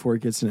right before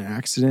it gets in an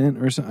accident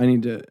or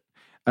something? Yeah.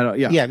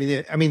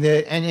 I mean,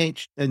 the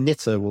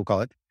NHTSA, we'll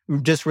call it,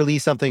 just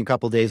released something a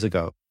couple days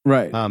ago.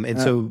 Right.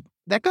 So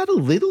that got a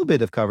little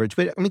bit of coverage,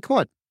 but I mean, come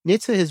on.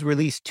 NHTSA has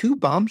released 2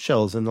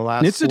 bombshells in the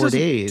last NHTSA 4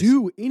 days. doesn't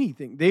do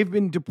anything. They've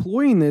been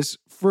deploying this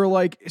for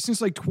since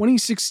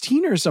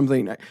 2016 or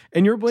something.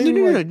 And you're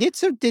blaming No.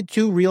 NHTSA did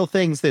 2 real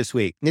things this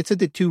week.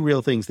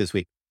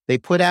 They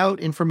put out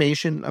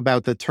information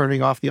about the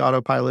turning off the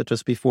autopilot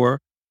just before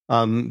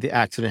the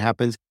accident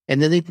happens.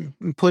 And then they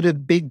put a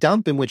big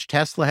dump in which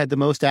Tesla had the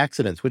most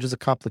accidents, which is a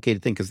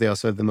complicated thing because they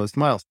also have the most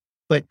miles.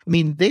 But I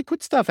mean, they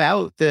put stuff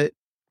out that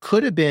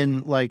could have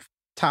been like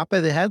top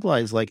of the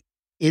headlines, like,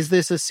 is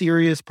this a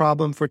serious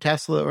problem for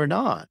Tesla or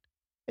not?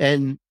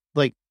 And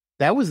like,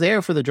 that was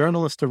there for the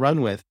journalists to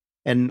run with.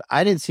 And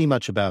I didn't see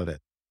much about it.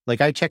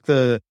 Like, I check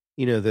the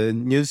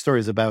news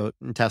stories about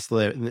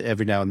Tesla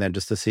every now and then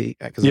just to see.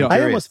 I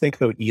almost think,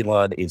 though,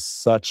 Elon is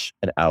such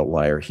an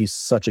outlier. He's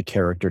such a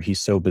character. He's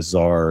so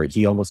bizarre.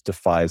 He almost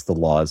defies the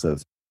laws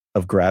of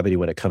gravity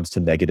when it comes to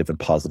negative and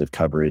positive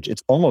coverage.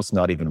 It's almost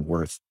not even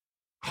worth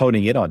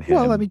honing in on him.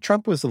 Well, I mean,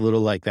 Trump was a little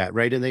like that,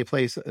 right? And they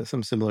play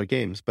some similar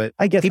games, but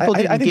I guess people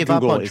didn't I think give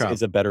Google up on Trump.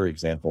 Is a better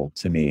example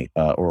to me,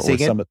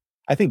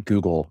 I think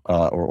Google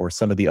or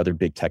some of the other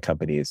big tech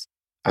companies.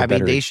 I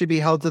mean, they should be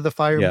held to the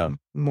fire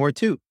more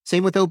too.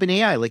 Same with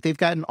OpenAI. Like, they've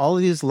gotten all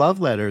of these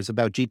love letters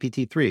about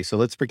GPT-3. So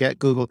let's forget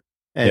Google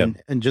and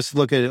just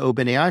look at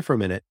OpenAI for a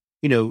minute.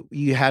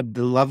 You had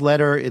the love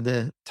letter in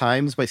the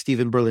Times by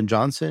Stephen Berlin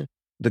Johnson.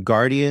 The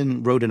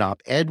Guardian wrote an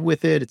op-ed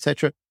with it,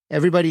 etc.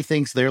 Everybody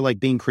thinks they're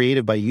like being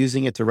creative by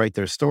using it to write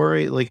their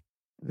story. Like,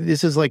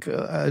 this is like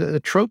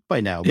a trope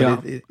by now.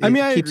 But it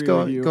keeps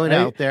going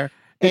out there.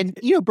 And,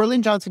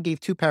 Berlin Johnson gave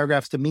 2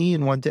 paragraphs to me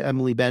and 1 to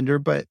Emily Bender,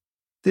 but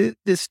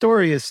this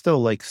story is still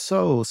like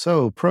so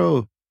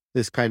pro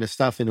this kind of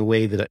stuff in a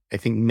way that I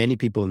think many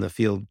people in the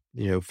field,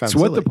 found it's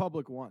silly. what the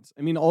public wants.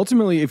 I mean,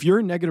 ultimately, if you're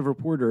a negative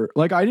reporter,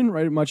 like, I didn't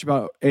write much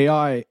about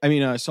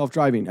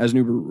self-driving as an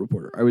Uber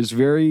reporter. I was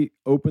very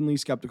openly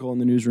skeptical in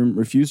the newsroom,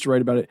 refused to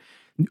write about it.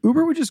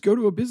 Uber would just go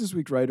to a Business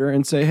Week writer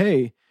and say,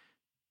 hey,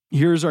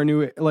 here's our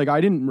new, like,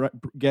 I didn't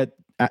get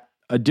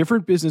a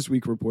different Business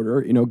Week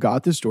reporter,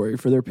 got the story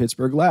for their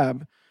Pittsburgh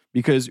lab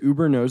because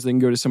Uber knows they can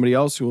go to somebody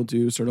else who will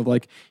do sort of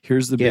like,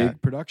 here's the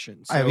big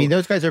production. So, I mean,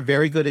 those guys are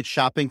very good at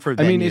shopping for venues.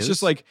 I mean, it's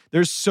just like,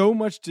 there's so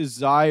much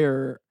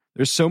desire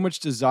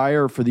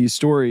for these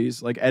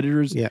stories, like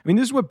editors. Yeah. I mean,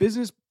 this is what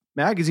business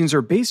magazines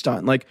are based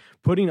on, like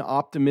putting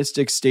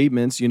optimistic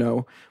statements,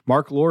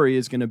 Mark Lowry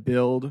is going to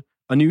build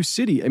a new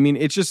city. I mean,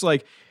 it's just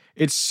like,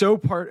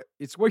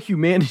 it's what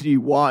humanity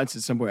wants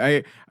at some point.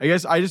 I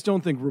guess I just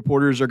don't think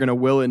reporters are going to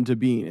will into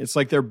being. It's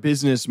like their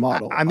business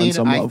model. I mean,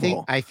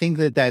 I think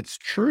that that's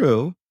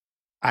true.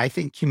 I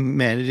think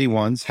humanity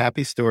wants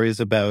happy stories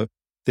about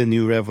the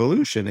new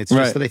revolution. It's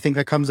just that I think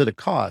that comes at a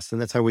cost.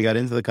 And that's how we got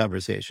into the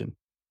conversation.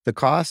 The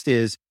cost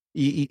is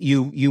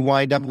you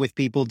wind up with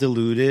people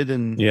deluded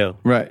and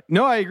right.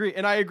 No, I agree.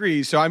 And I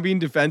agree. So I'm being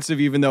defensive,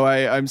 even though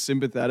I'm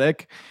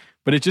sympathetic,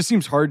 but it just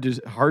seems hard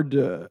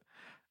to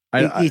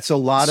it's a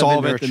lot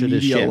of inertia at the media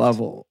to shift.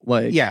 level.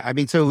 Like, yeah, I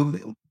mean, so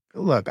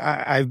look,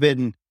 I've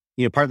been,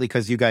 partly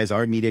because you guys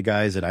are media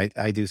guys and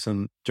I do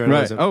some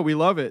journalism. Right. Oh, we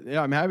love it.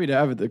 Yeah, I'm happy to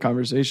have the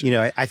conversation.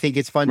 I think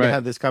it's fun to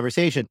have this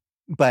conversation,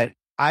 but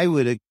I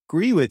would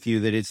agree with you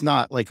that it's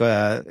not like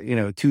a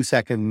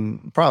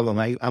 2-second problem.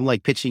 I'm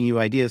like pitching you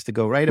ideas to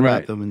go write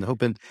about them and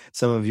hoping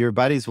some of your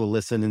buddies will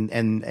listen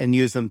and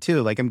use them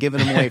too. Like, I'm giving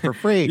them away for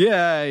free.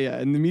 Yeah.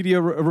 And the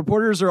media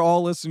reporters are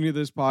all listening to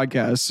this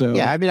podcast. So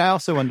yeah, I mean, I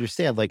also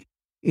understand like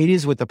it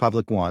is what the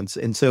public wants,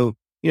 and so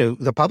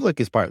the public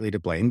is partly to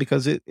blame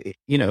because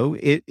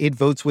it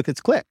votes with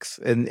its clicks,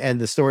 and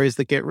the stories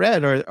that get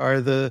read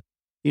are the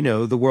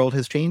the world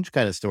has changed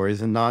kind of stories,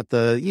 and not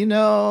the,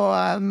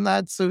 I'm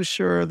not so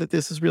sure that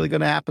this is really going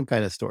to happen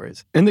kind of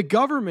stories. And the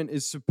government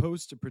is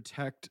supposed to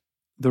protect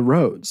the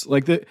roads.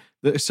 Like, the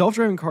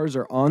self-driving cars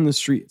are on the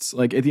streets.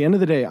 Like, at the end of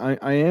the day,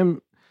 I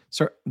am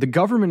So the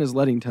government is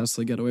letting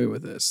Tesla get away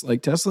with this.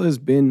 Like Tesla has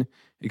been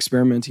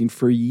experimenting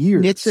for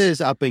years. NHTSA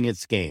is upping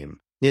its game.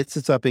 NHTSA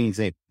is upping its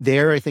game.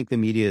 There, I think the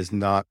media is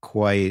not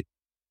quite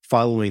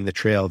following the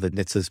trail that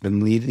NHTSA has been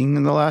leading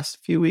in the last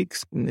few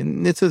weeks.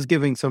 NHTSA is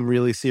giving some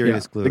really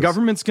serious clues. The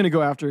government's going to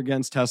go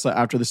against Tesla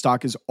after the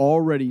stock is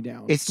already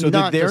down. It's so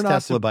not just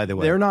Tesla, by the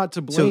way. They're not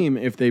to blame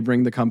if they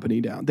bring the company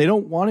down. They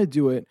don't want to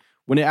do it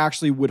when it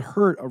actually would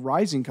hurt a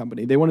rising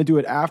company. They want to do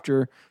it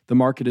after the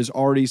market has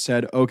already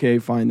said, okay,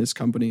 fine, this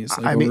company is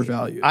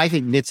overvalued. I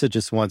think NHTSA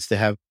just wants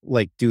to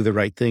do the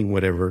right thing,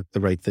 whatever the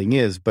right thing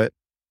is. But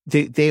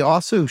they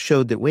also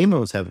showed that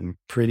Waymo is having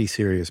pretty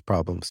serious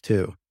problems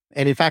too.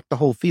 And in fact, the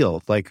whole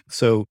field,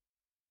 so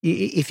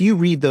if you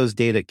read those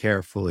data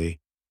carefully,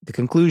 the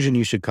conclusion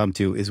you should come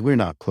to is we're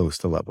not close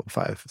to level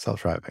 5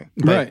 self-driving.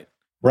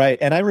 Right.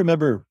 And I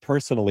remember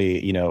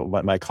personally,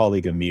 my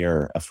colleague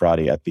Amir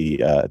Afradi at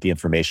the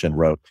Information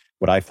wrote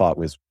what I thought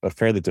was a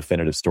fairly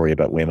definitive story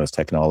about Waymo's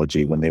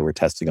technology when they were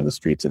testing on the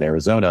streets in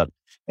Arizona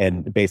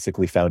and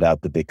basically found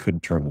out that they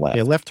couldn't turn left.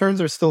 Yeah, left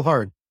turns are still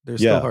hard. They're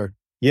still hard.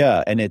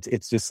 Yeah, and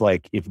it's just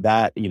like if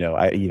that,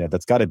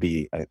 that's got to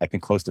be, I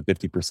think, close to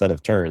 50%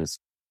 of turns.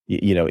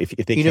 If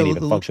they can't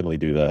even functionally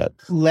do that.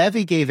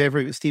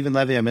 Stephen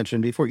Levy, I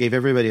mentioned before, gave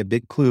everybody a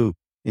big clue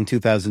in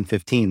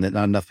 2015 that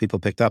not enough people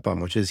picked up on,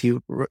 which is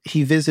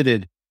he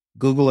visited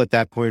Google at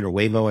that point, or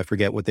Waymo, I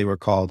forget what they were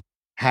called,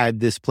 had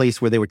this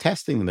place where they were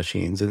testing the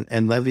machines,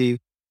 and Levy,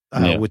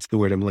 what's the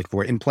word I'm looking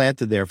for,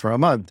 implanted there for a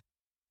month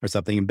or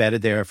something,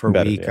 embedded there for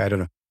a week. Yeah. I don't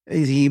know.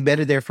 He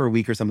embedded there for a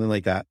week or something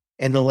like that.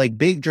 And the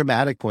big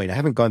dramatic point, I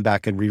haven't gone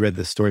back and reread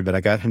this story, but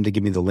I got him to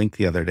give me the link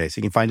the other day. So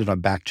you can find it on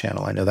Back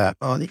Channel. I know that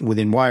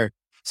within Wire.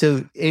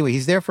 So anyway,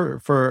 he's there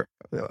for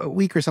a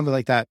week or something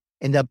like that.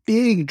 And the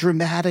big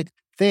dramatic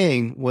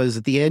thing was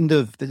at the end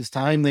of this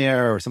time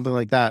there or something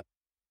like that.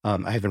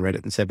 I haven't read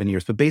it in 7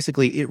 years, but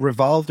basically it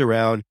revolved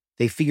around,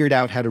 they figured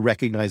out how to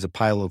recognize a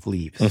pile of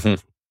leaves.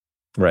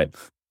 Mm-hmm. Right.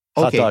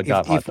 Hot dog,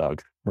 not hot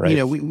dog. Right.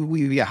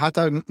 Hot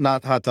dog,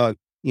 not hot dog.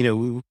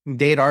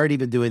 They had already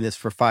been doing this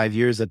for 5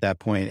 years at that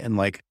point, and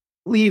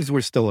leaves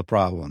were still a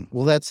problem.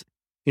 Well, that's,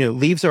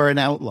 leaves are an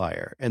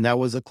outlier, and that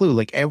was a clue.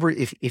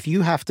 If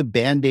you have to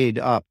Band-Aid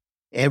up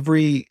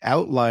every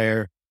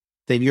outlier,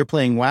 then you're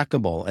playing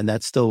whack-a-mole, and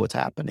that's still what's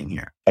happening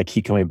here. I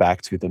keep coming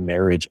back to the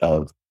marriage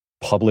of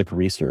public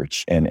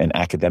research and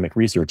academic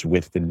research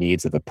with the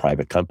needs of a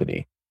private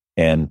company.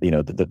 And,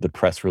 the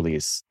press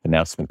release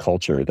announcement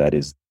culture that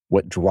is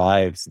what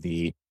drives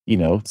the,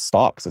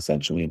 stocks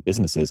essentially in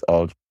businesses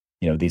of,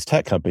 these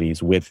tech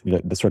companies with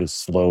the sort of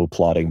slow,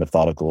 plodding,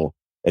 methodical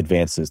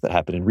advances that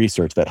happen in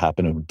research that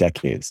happen over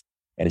decades.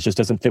 And it just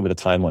doesn't fit with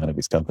the timeline of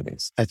these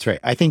companies. That's right.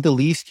 I think the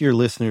least your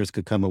listeners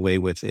could come away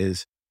with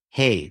is,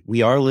 hey,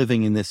 we are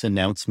living in this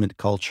announcement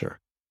culture.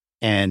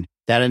 And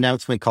that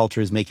announcement culture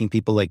is making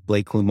people like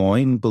Blake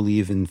Lemoine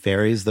believe in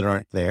fairies that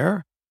aren't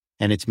there.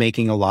 And it's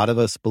making a lot of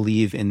us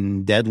believe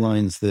in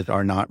deadlines that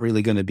are not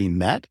really going to be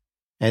met.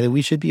 And that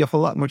we should be a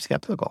whole lot more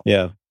skeptical.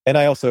 Yeah. And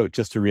I also,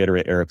 just to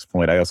reiterate Eric's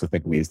point, I also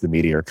think we as the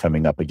media are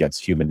coming up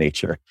against human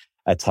nature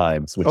at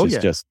times, which is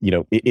just,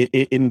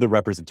 in the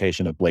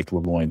representation of Blake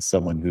Lemoine,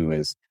 someone who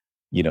is,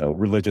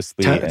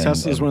 religiously.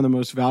 Tesla is one of the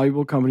most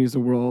valuable companies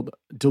in the world.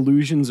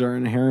 Delusions are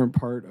an inherent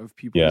part of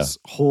people's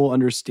whole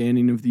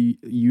understanding of the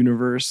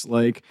universe.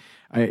 I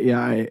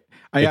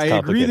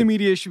agree the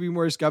media should be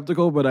more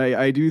skeptical, but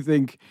I do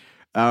think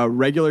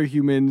regular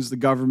humans, the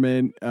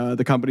government,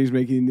 the companies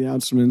making the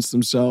announcements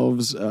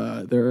themselves,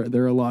 there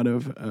are a lot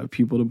of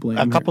people to blame.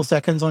 A couple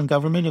seconds on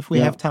government if we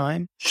have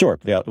time. Sure.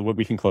 Yeah,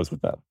 we can close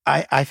with that.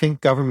 I think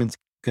government's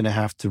going to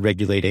have to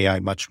regulate AI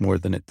much more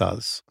than it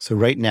does. So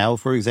right now,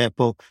 for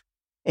example,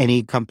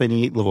 any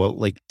company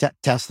like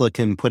Tesla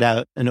can put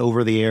out an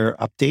over-the-air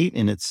update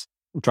in its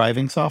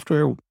driving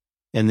software,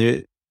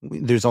 and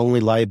there's only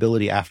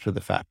liability after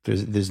the fact.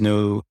 There's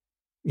no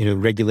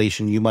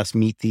regulation. You must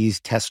meet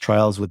these test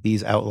trials with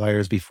these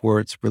outliers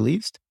before it's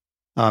released.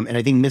 And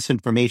I think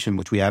misinformation,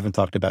 which we haven't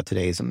talked about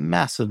today, is a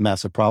massive,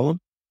 massive problem.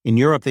 In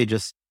Europe, they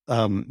just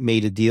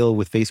made a deal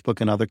with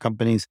Facebook and other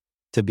companies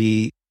to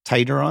be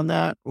tighter on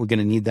that. We're going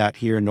to need that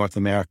here in North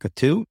America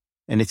too.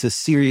 And it's a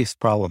serious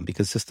problem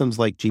because systems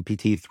like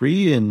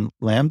GPT-3 and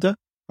Lambda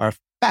are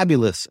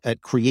fabulous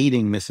at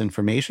creating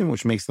misinformation,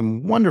 which makes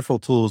them wonderful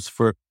tools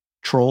for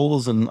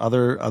trolls and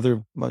other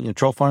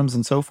troll farms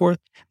and so forth.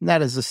 And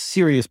that is a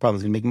serious problem.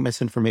 It's going to make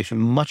misinformation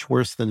much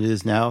worse than it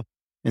is now.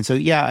 And so,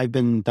 I've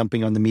been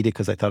dumping on the media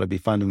because I thought it'd be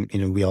fun.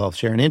 And, we all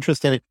share an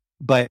interest in it.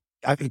 But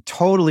I'm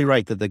totally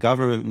right that the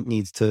government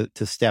needs to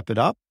step it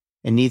up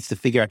and needs to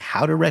figure out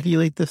how to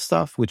regulate this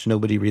stuff, which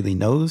nobody really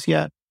knows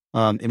yet.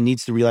 And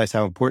needs to realize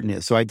how important it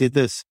is. So I did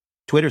this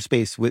Twitter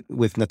space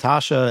with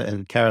Natasha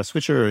and Kara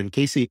Swisher and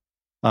Casey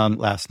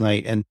last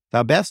night. And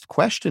the best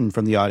question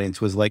from the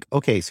audience was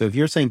okay, so if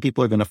you're saying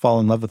people are going to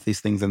fall in love with these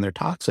things and they're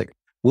toxic,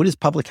 what is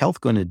public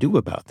health going to do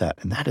about that?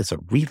 And that is a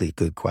really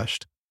good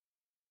question.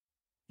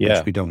 Yeah.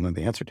 Which we don't know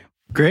the answer to.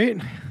 Great.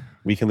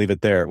 We can leave it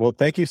there. Well,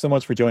 thank you so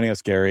much for joining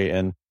us, Gary.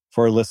 And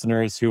for our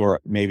listeners who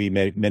are maybe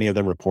many of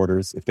them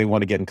reporters, if they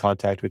want to get in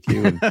contact with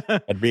you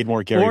and read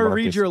more Gary or Marcus.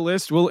 read your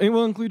list. We'll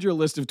include your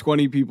list of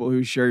 20 people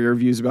who share your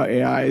views about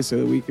AI so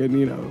that we can,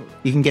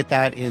 You can get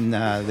that in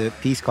the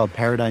piece called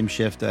Paradigm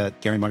Shift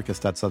at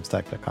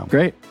garymarcus.substack.com.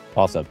 Great.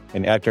 Awesome.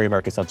 And at Gary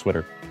Marcus on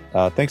Twitter.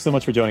 Thanks so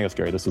much for joining us,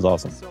 Gary. This was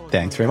awesome.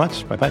 Thanks very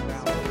much. Bye-bye.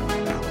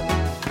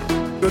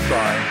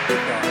 Goodbye.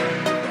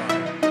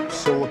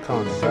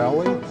 Silicon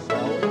Valley.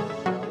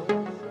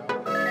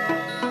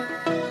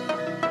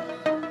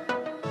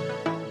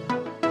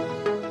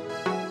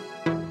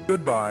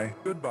 Goodbye.